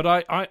 But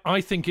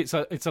I think it's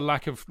a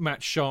lack of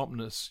match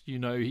sharpness.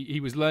 He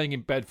was laying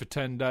in bed for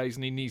 10 days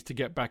and he needs to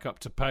get back up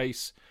to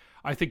pace.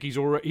 I think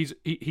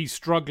he's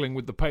struggling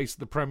with the pace of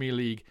the Premier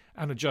League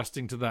and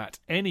adjusting to that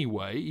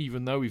anyway,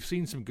 even though we've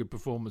seen some good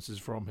performances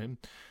from him.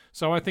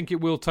 So I think it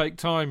will take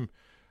time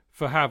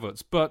for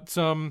Havertz. But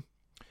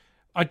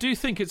I do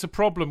think it's a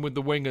problem with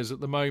the wingers at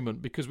the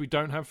moment, because we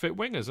don't have fit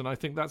wingers, and I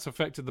think that's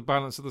affected the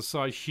balance of the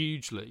side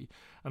hugely.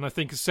 And I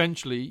think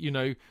essentially,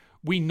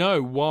 we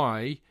know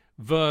why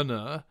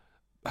Werner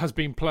has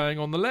been playing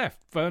on the left.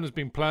 Werner's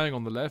been playing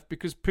on the left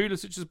because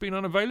Pulisic has been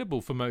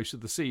unavailable for most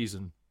of the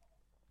season.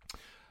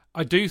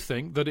 I do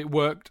think that it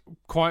worked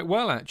quite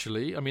well,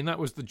 actually. I mean, that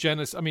was the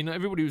genesis. I mean,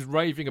 everybody was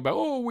raving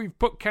about, we've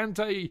put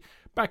Kante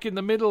back in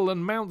the middle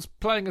and Mount's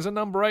playing as a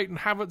number 8 and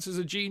Havertz is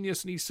a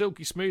genius and he's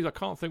silky smooth. I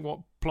can't think what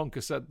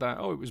Plonker said that.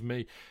 Oh, it was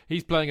me.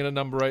 He's playing in a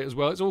number 8 as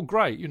well. It's all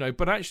great,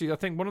 But actually, I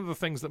think one of the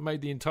things that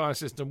made the entire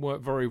system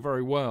work very,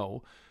 very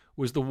well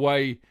was the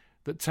way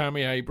that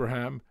Tammy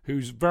Abraham,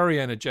 who's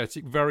very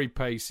energetic, very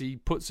pacey,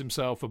 puts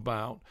himself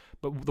about,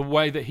 but the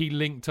way that he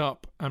linked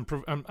up and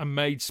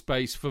made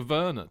space for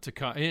Werner to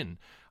cut in.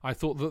 I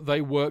thought that they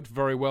worked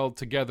very well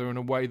together in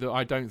a way that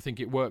I don't think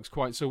it works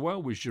quite so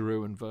well with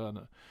Giroud and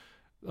Werner.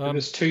 It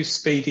was two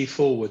speedy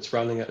forwards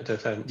running at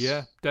defence.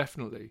 Yeah,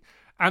 definitely.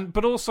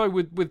 But also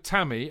with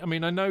Tammy, I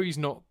mean, I know he's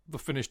not the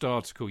finished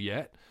article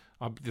yet.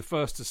 I'll be the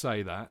first to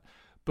say that.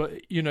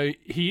 But,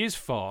 he is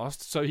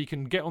fast, so he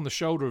can get on the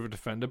shoulder of a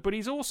defender, but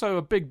he's also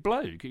a big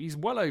bloke. He's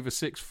well over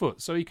 6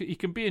 foot, so he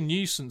can be a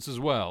nuisance as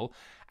well,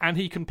 and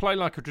he can play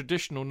like a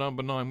traditional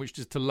number 9, which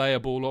is to lay a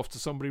ball off to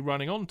somebody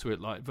running onto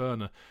it like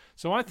Werner.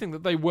 So I think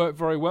that they work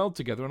very well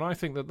together, and I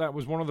think that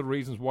was one of the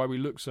reasons why we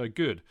look so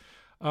good.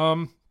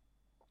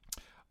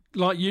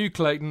 Like you,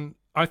 Clayton,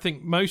 I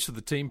think most of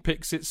the team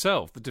picks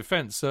itself. The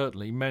defence,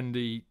 certainly.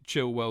 Mendy,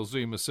 Chilwell,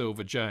 Zuma,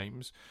 Silva,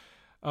 James.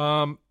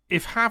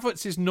 If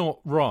Havertz is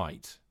not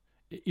right,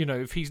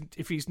 if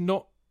he's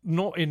not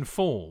in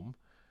form,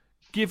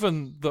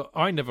 given that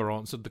I never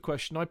answered the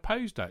question I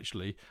posed,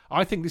 actually,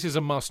 I think this is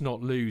a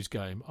must-not-lose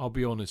game, I'll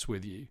be honest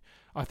with you.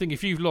 I think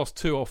if you've lost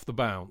 2 off the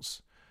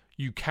bounce,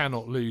 you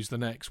cannot lose the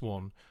next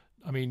one.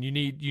 I mean, you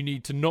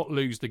need to not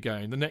lose the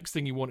game. The next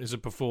thing you want is a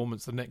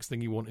performance. The next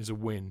thing you want is a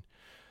win.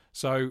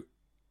 So,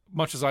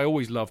 much as I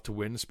always love to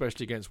win,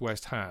 especially against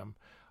West Ham,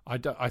 I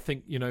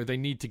think, they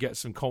need to get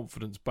some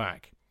confidence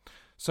back.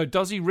 So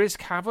does he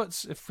risk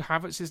Havertz if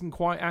Havertz isn't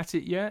quite at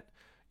it yet?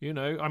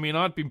 I mean,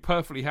 I'd been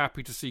perfectly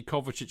happy to see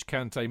Kovacic,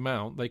 Kante,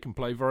 Mount. They can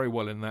play very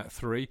well in that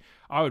 3.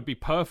 I would be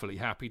perfectly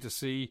happy to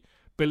see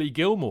Billy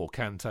Gilmour,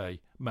 Kante,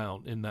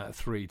 Mount in that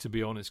 3, to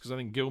be honest, because I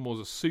think Gilmour's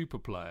a super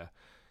player.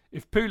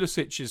 If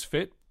Pulisic is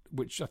fit,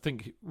 which I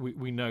think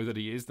we know that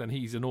he is, then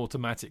he's an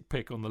automatic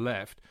pick on the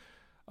left.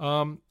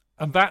 And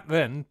that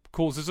then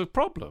causes a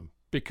problem,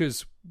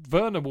 because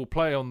Werner will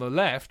play on the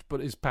left, but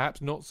is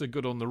perhaps not so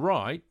good on the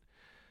right.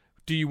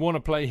 Do you want to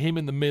play him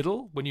in the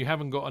middle when you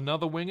haven't got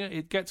another winger?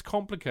 It gets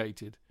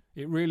complicated.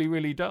 It really,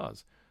 really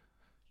does.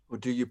 Or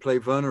do you play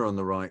Werner on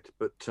the right?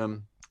 But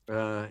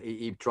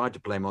he tried to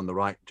play him on the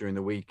right during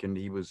the week, and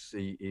he was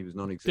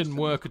non-existent. Didn't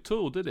work at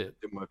all, did it?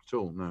 Didn't work at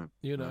all. No.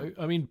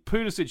 I mean,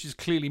 Pulisic is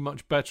clearly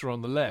much better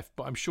on the left,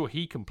 but I'm sure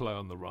he can play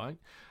on the right.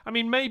 I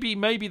mean,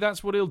 maybe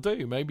that's what he'll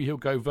do. Maybe he'll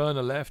go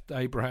Werner left,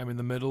 Abraham in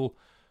the middle,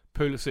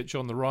 Pulisic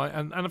on the right,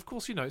 and of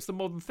course, it's the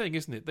modern thing,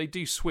 isn't it? They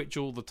do switch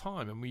all the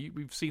time, and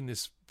we've seen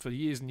this for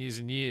years and years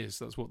and years.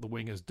 That's what the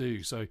wingers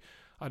do, so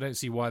I don't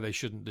see why they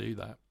shouldn't do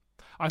that.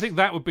 I think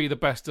that would be the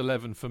best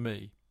 11 for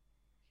me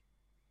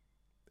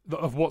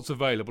of what's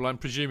available. I'm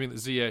presuming that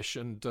Ziyech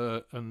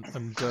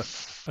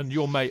and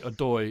your mate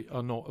Odoi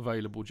are not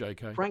available,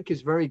 JK. Frank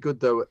is very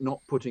good though at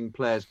not putting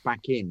players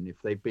back in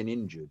if they've been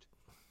injured.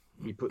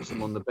 He puts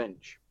them on the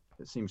bench.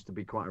 It seems to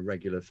be quite a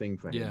regular thing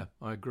for him. Yeah,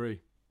 I agree.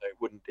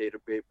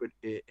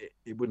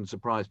 It wouldn't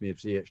surprise me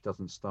if Ziyech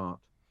doesn't start,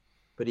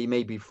 but he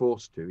may be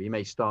forced to. He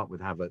may start with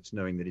Havertz,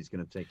 knowing that he's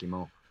going to take him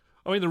off.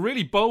 I mean, the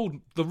really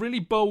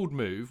bold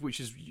move,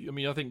 which is,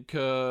 I think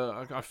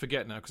I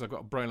forget now because I've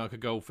got a brain like a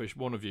goldfish.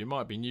 One of you, it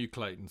might be you,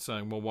 Clayton,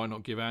 saying, "Well, why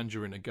not give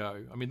Anjorin a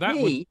go?" I mean, that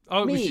me, would. Me,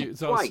 it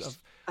was you. Twice.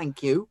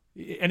 Thank you.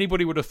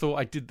 Anybody would have thought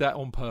I did that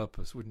on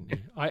purpose, wouldn't you?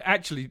 I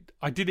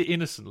did it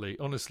innocently.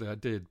 Honestly, I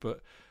did,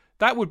 but.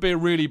 That would be a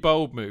really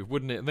bold move,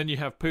 wouldn't it? And then you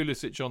have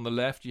Pulisic on the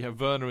left, you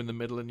have Werner in the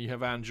middle, and you have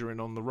Anjorin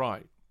on the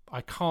right.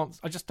 I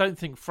just don't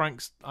think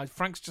Frank's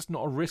just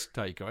not a risk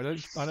taker. I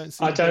don't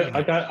see. I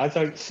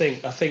don't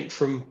think. I think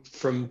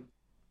from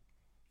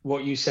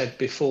what you said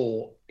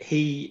before,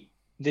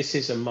 this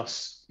is a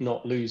must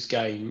not lose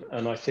game,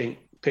 and I think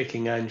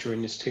picking Andrew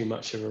is too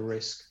much of a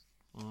risk.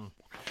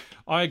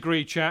 I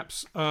agree,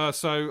 chaps.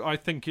 So I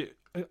think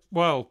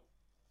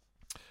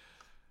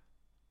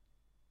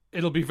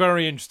it'll be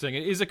very interesting.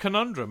 It is a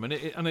conundrum, and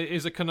it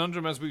is a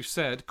conundrum, as we've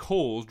said,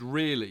 caused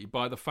really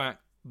by the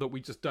fact that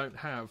we just don't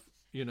have,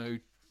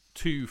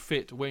 two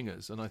fit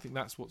wingers, and I think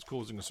that's what's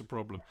causing us a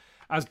problem.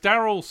 As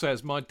Daryl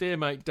says, my dear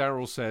mate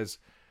Daryl says,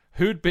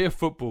 who'd be a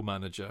football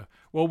manager?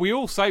 Well, we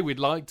all say we'd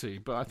like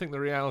to, but I think the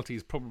reality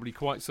is probably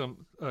quite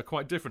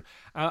different.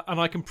 And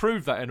I can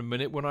prove that in a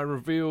minute when I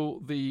reveal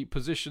the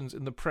positions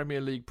in the Premier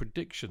League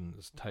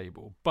predictions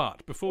table.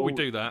 But before we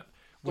do that,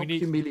 we need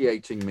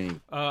humiliating me.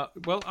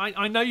 Well,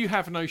 I know you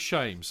have no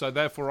shame, so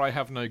therefore I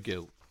have no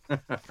guilt.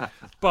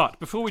 But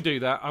before we do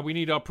that, we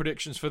need our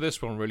predictions for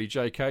this one, really,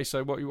 JK.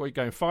 So what are you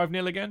going,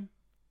 5-0 again?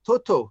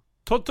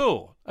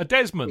 Toto. A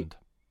Desmond.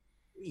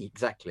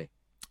 Exactly.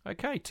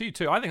 Okay,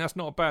 2-2. I think that's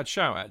not a bad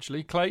shout,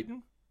 actually.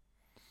 Clayton?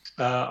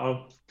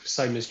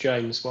 Same as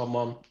James,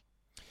 1-1.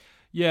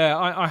 Yeah,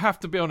 I have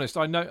to be honest.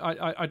 I know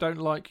I don't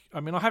like. I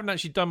mean, I haven't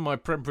actually done my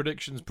Prem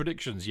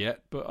predictions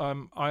yet, but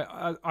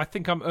I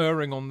think I'm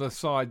erring on the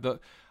side that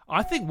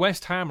I think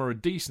West Ham are a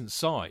decent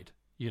side,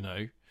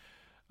 and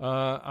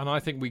I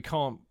think we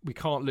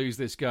can't lose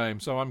this game.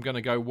 So I'm going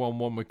to go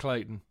 1-1 with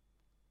Clayton,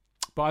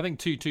 but I think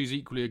 2-2 is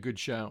equally a good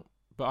shout.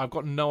 But I've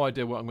got no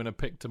idea what I'm going to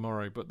pick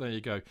tomorrow. But there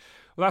you go.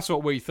 Well, that's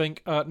what we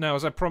think. Now,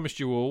 as I promised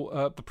you all,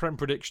 the Prem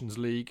Predictions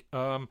League.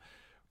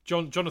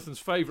 Jonathan's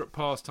favourite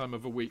pastime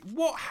of a week.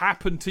 What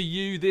happened to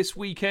you this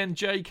weekend,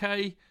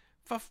 JK?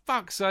 For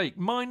fuck's sake,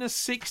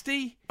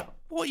 -60?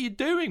 What are you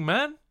doing,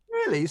 man?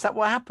 Really? Is that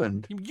what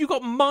happened? You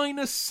got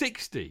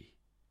 -60.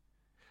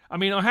 I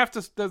mean, I have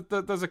to.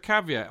 There's a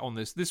caveat on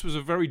this. This was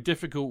a very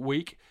difficult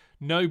week.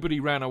 Nobody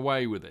ran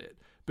away with it.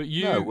 But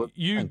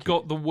you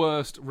got the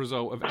worst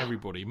result of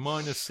everybody.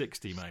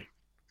 -60, mate.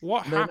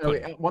 What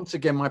happened? No, once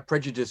again, my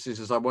prejudice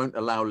is I won't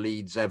allow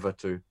Leeds ever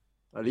to.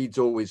 Leeds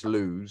always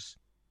lose.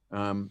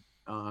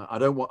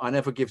 I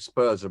never give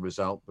Spurs a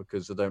result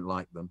because I don't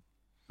like them.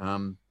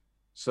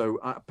 So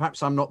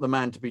perhaps I'm not the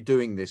man to be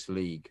doing this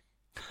league.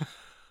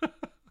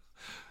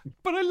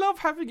 But I love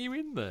having you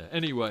in there.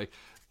 Anyway.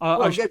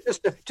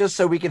 Just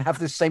so we can have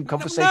this same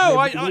conversation.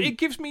 No, it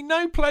gives me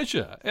no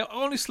pleasure.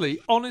 Honestly,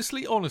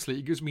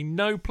 it gives me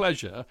no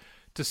pleasure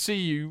to see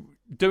you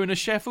doing a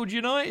Sheffield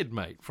United,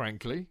 mate,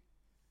 frankly.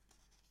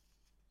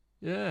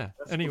 Yeah.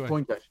 That's anyway. A good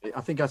point, actually.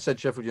 I think I said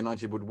Sheffield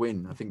United would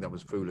win. I think that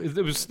was foolish.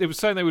 It was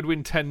saying they would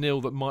win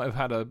 10-0 that might have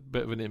had a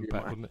bit of an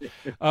impact, wouldn't it?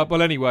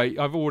 Well, anyway,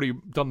 I've already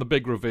done the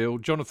big reveal.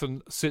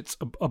 Jonathan sits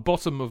a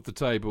bottom of the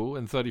table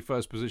in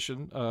 31st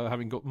position,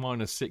 having got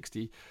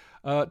 -60.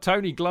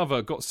 Tony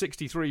Glover got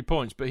 63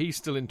 points, but he's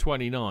still in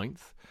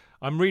 29th.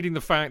 I'm reading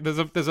the fact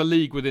there's a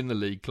league within the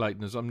league,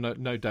 Clayton, as I'm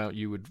no doubt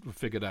you would have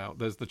figured out.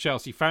 There's the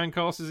Chelsea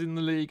Fancast is in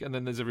the league, and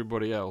then there's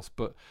everybody else.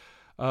 But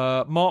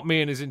Mark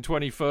Meehan is in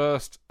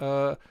 21st.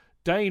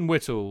 Dane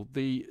Whittle,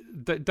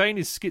 Dane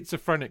is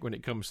schizophrenic when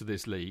it comes to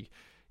this league.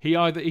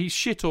 He's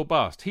shit or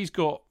bust. He's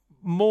got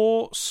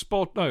more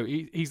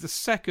he's the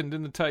second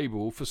in the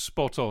table for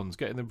spot ons,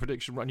 getting the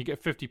prediction right. And you get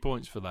 50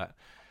 points for that.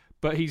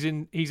 But he's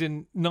in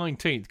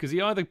 19th because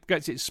he either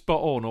gets it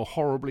spot on or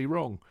horribly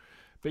wrong.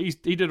 But he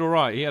did all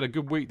right. He had a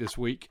good week this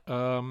week.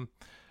 Martin,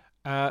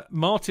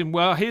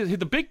 well, here's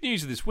the big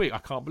news of this week. I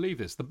can't believe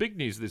this. The big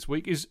news of this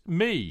week is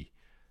me.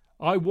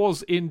 I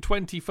was in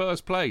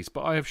 21st place,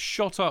 but I have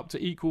shot up to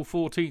equal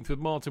 14th with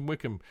Martin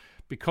Wickham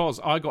because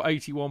I got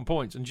 81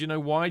 points. And do you know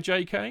why,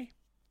 JK?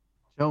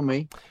 Tell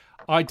me.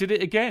 I did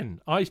it again.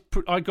 I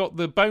got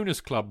the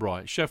bonus club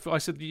right. I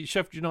said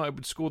Sheffield United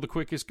would score the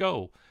quickest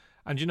goal.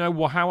 And do you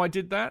know how I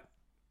did that?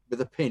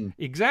 With a pin.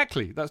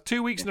 Exactly. That's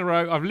 2 weeks in a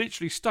row. I've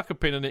literally stuck a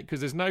pin in it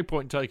because there's no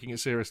point taking it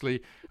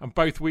seriously. And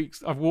both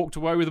weeks I've walked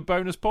away with the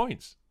bonus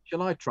points.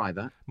 Shall I try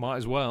that? Might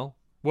as well.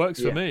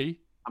 Works for me.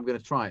 I'm going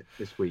to try it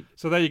this week.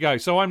 So there you go.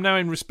 So I'm now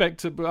I'm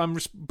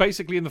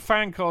basically in the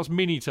Fancast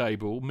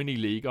mini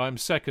league. I'm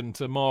second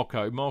to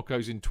Marco.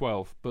 Marco's in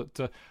 12th. But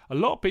a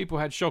lot of people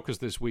had shockers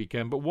this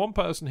weekend. But one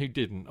person who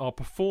didn't, our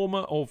performer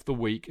of the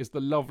week, is the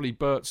lovely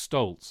Bert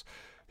Stoltz,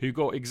 who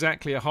got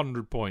exactly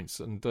 100 points.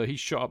 And he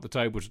shot up the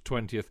table to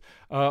 20th.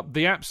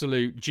 The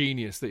absolute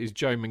genius that is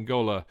Joe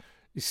Mingola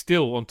is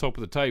still on top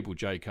of the table,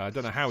 JK. I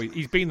don't know how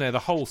he's been there the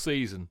whole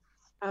season.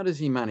 How does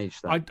he manage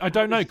that? I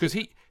don't know, because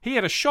he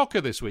had a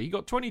shocker this week. He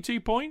got 22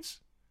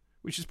 points,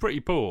 which is pretty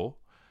poor.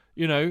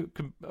 I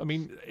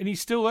mean, and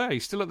he's still there.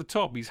 He's still at the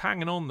top. He's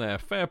hanging on there.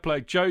 Fair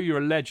play. Joe, you're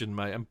a legend,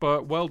 mate. And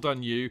Bert, well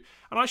done you.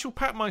 And I shall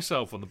pat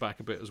myself on the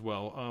back a bit as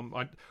well.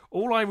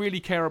 All I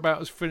really care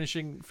about is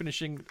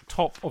finishing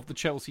top of the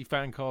Chelsea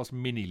Fancast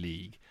mini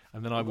league.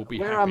 And then I will be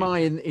happy. Where am I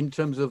in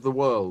terms of the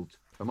world?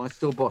 Am I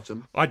still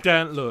bottom? I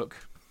daren't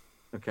look.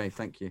 Okay,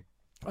 thank you.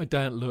 I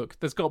daren't look.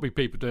 There's got to be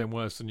people doing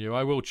worse than you.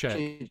 I will check.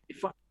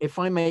 If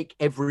I make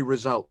every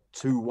result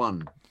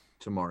 2-1,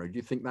 tomorrow. Do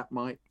you think that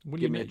might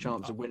give me a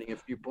chance of winning a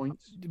few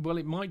points? Well,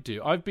 it might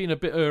do. I've been a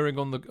bit erring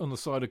on the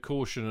side of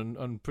caution,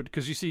 and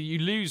because you see, you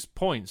lose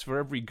points for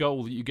every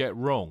goal that you get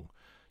wrong.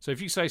 So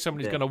if you say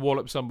somebody's going to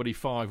wallop somebody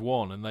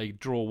 5-1 and they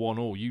draw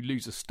 1-1, you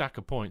lose a stack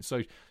of points.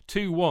 So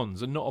 2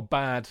 1s are not a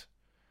bad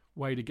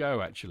way to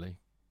go, actually.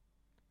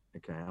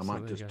 Okay, I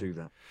might just do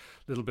that. A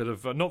little bit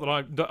of not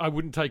that I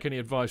wouldn't take any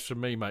advice from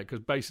me, mate, because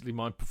basically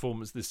my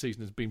performance this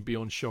season has been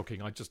beyond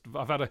shocking. I've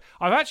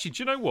actually,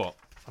 do you know what?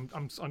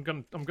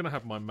 I'm gonna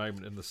have my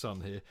moment in the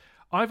sun here.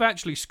 I've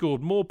actually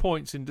scored more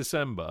points in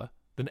December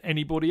than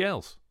anybody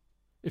else.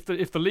 If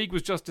the league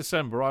was just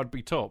December, I'd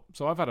be top.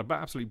 So I've had an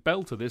absolute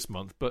belter this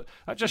month, but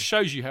that just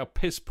shows you how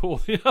piss poor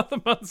the other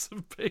months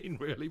have been,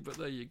 really. But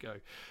there you go.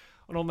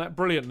 And on that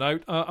brilliant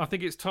note, I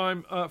think it's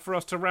time for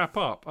us to wrap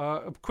up.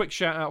 A quick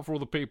shout out for all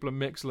the people in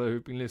Mixlr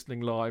who've been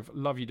listening live.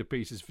 Love you to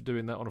pieces for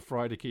doing that on a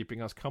Friday,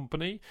 keeping us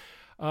company.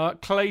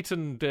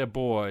 Clayton, dear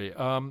boy,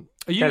 are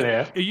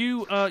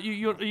you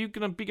going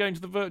to be going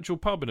to the virtual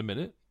pub in a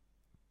minute?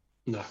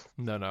 No.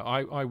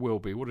 I will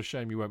be. What a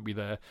shame you won't be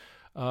there.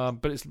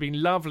 But it's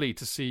been lovely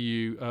to see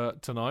you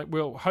tonight.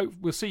 We'll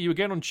see you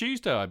again on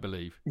Tuesday, I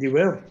believe. You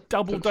will.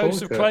 Double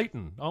dose of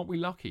Clayton. Aren't we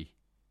lucky?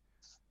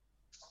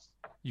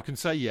 You can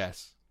say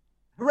yes.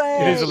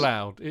 Hooray! It is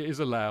allowed.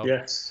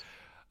 Yes.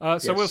 So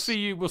yes.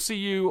 We'll see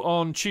you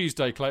on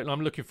Tuesday, Clayton.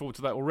 I'm looking forward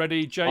to that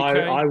already. JK,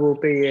 I will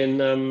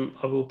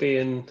be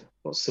in.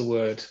 What's the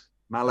word?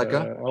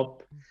 Malaga.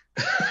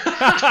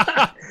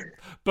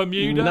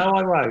 Bermuda. No,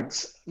 I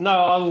won't. No,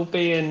 I will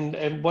be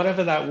in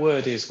whatever that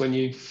word is when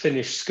you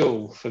finish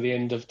school for the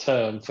end of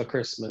term for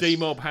Christmas.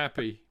 D-Mob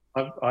happy.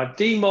 I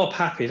D-Mob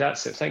happy.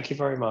 That's it. Thank you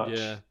very much.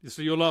 Yeah.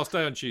 So your last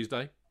day on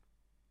Tuesday.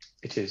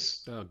 It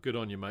is. Oh, good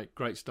on you, mate.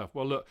 Great stuff.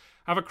 Well, look,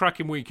 have a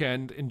cracking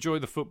weekend. Enjoy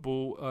the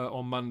football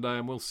on Monday,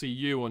 and we'll see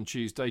you on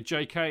Tuesday.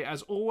 JK,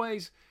 as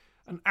always,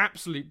 an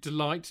absolute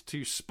delight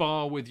to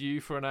spar with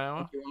you for an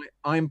hour.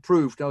 I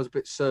improved. I was a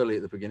bit surly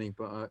at the beginning,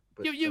 but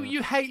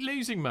you hate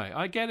losing, mate.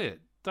 I get it.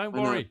 Don't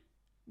worry.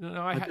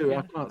 No, I do.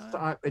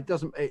 Yeah. It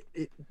doesn't.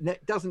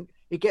 It doesn't.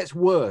 It gets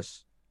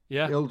worse.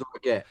 Yeah. The older I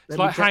get. It's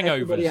like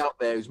hangovers. Everybody out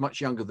there who's much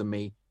younger than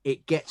me,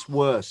 it gets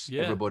worse.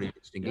 Yeah. Everybody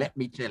listening. Let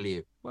me tell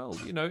you. Well,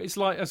 it's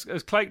like, as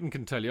Clayton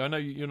can tell you, I know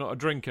you're not a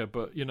drinker,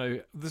 but,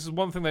 this is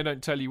one thing they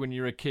don't tell you when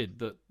you're a kid,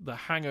 that the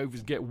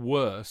hangovers get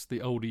worse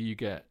the older you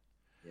get.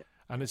 Yeah.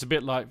 And it's a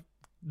bit like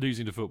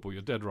losing to football.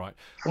 You're dead right.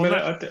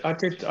 I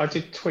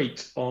did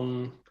tweet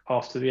on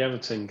after the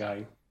Everton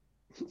game.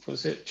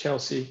 Was it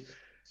Chelsea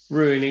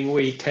ruining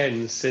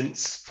weekends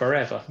since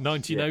forever?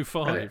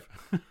 1905.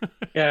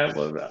 Yeah,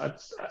 well,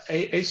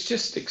 it's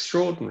just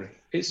extraordinary.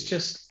 It's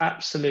just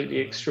absolutely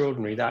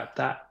extraordinary.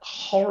 That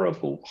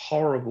horrible,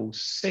 horrible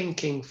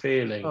sinking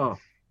feeling. Oh.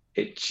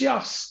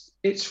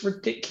 It's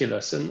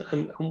ridiculous.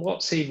 And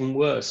what's even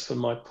worse for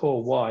my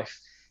poor wife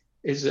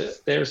is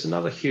that there's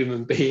another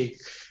human being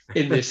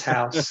in this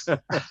house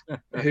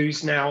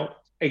who's now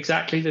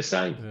exactly the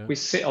same. Yeah. We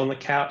sit on the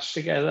couch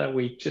together.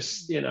 We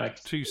just,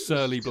 two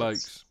surly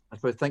blokes. I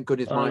suppose, thank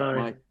goodness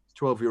my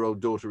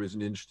 12-year-old daughter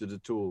isn't interested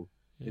at all.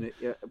 In it.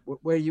 Yeah.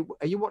 Where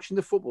are you watching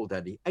the football,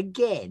 Daddy?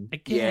 Again?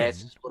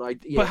 Yes.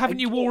 But haven't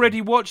you already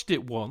watched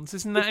it once?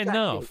 Isn't that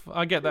enough?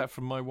 I get that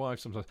from my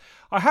wife sometimes.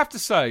 I have to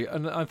say,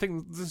 and I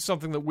think this is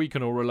something that we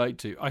can all relate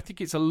to, I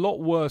think it's a lot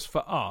worse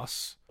for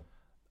us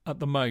at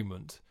the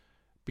moment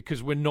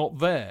because we're not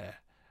there.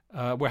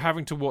 We're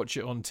having to watch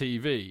it on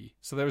TV,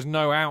 so there is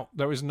no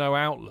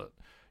outlet.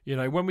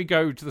 When we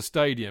go to the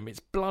stadium, it's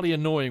bloody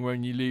annoying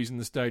when you lose in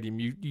the stadium.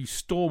 You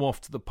storm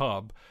off to the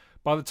pub.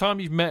 By the time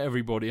you've met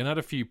everybody and had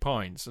a few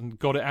pints and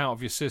got it out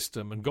of your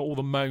system and got all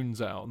the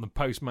moans out and the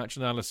post-match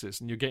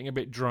analysis and you're getting a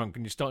bit drunk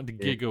and you're starting to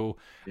giggle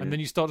and then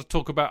you start to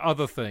talk about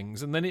other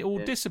things and then it all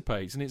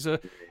dissipates and it's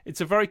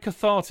a very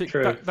cathartic.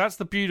 That's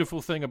the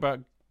beautiful thing about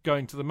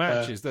going to the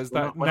matches. There's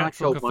that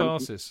natural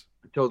catharsis.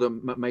 I told a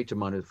mate of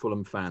mine, a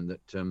Fulham fan,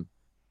 that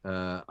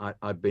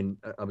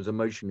I was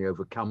emotionally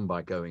overcome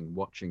by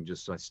watching,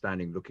 just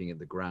standing looking at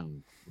the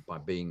ground by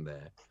being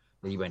there.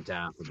 He went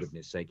out, for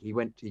goodness sake. He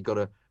won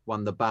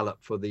the ballot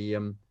for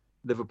the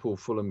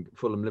Fulham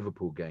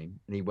Liverpool game,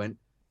 and he went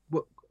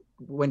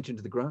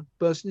into the ground,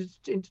 burst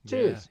into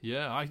tears.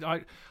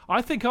 Yeah.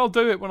 I think I'll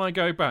do it when I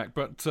go back,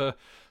 but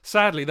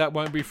sadly that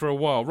won't be for a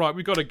while. Right,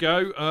 we've got to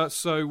go.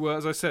 So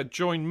as I said,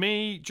 join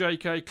me,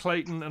 JK,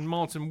 Clayton, and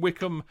Martin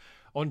Wickham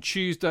on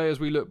Tuesday as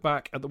we look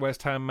back at the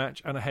West Ham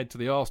match and ahead to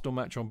the Arsenal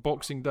match on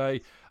Boxing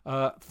Day.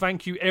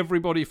 Thank you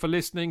everybody for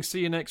listening. See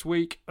you next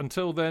week.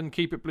 Until then,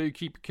 keep it blue,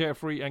 keep it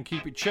carefree, and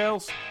keep it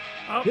Chels.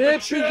 Up the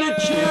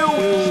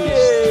Chels!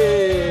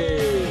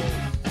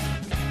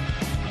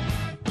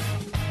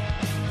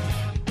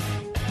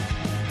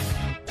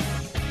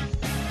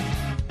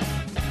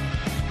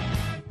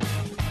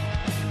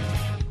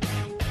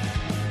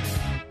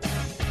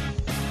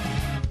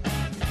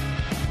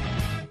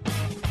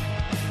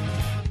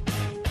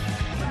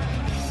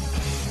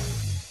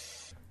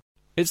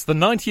 It's the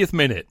 90th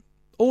minute.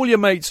 All your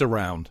mates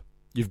around.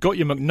 You've got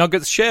your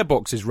McNuggets share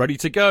boxes ready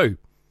to go.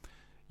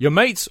 Your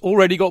mate's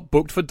already got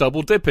booked for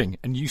double dipping,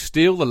 and you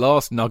steal the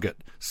last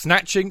nugget,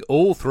 snatching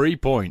all 3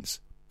 points.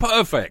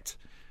 Perfect!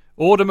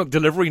 Order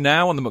McDelivery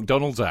now on the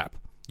McDonald's app.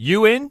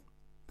 You in?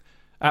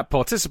 At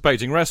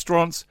participating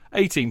restaurants,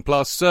 18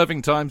 plus,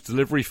 serving times,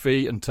 delivery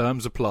fee and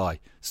terms apply.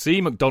 See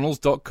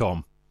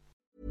mcdonalds.com.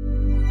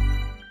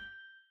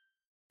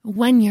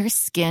 When your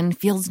skin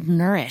feels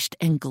nourished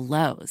and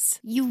glows,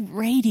 you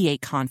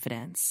radiate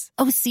confidence.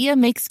 Osea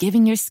makes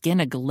giving your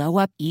skin a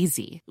glow-up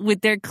easy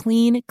with their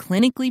clean,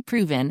 clinically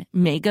proven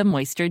Mega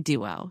Moisture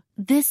Duo.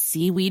 This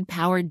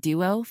seaweed-powered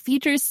duo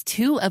features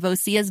 2 of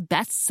Osea's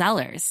best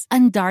sellers,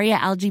 Undaria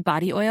Algae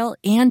Body Oil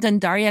and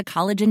Undaria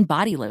Collagen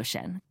Body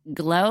Lotion.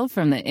 Glow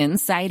from the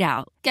inside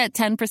out. Get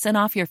 10%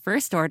 off your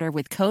first order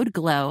with code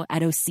GLOW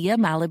at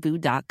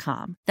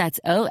OseaMalibu.com. That's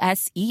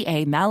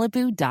OSEA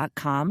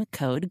Malibu.com,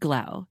 code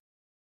GLOW.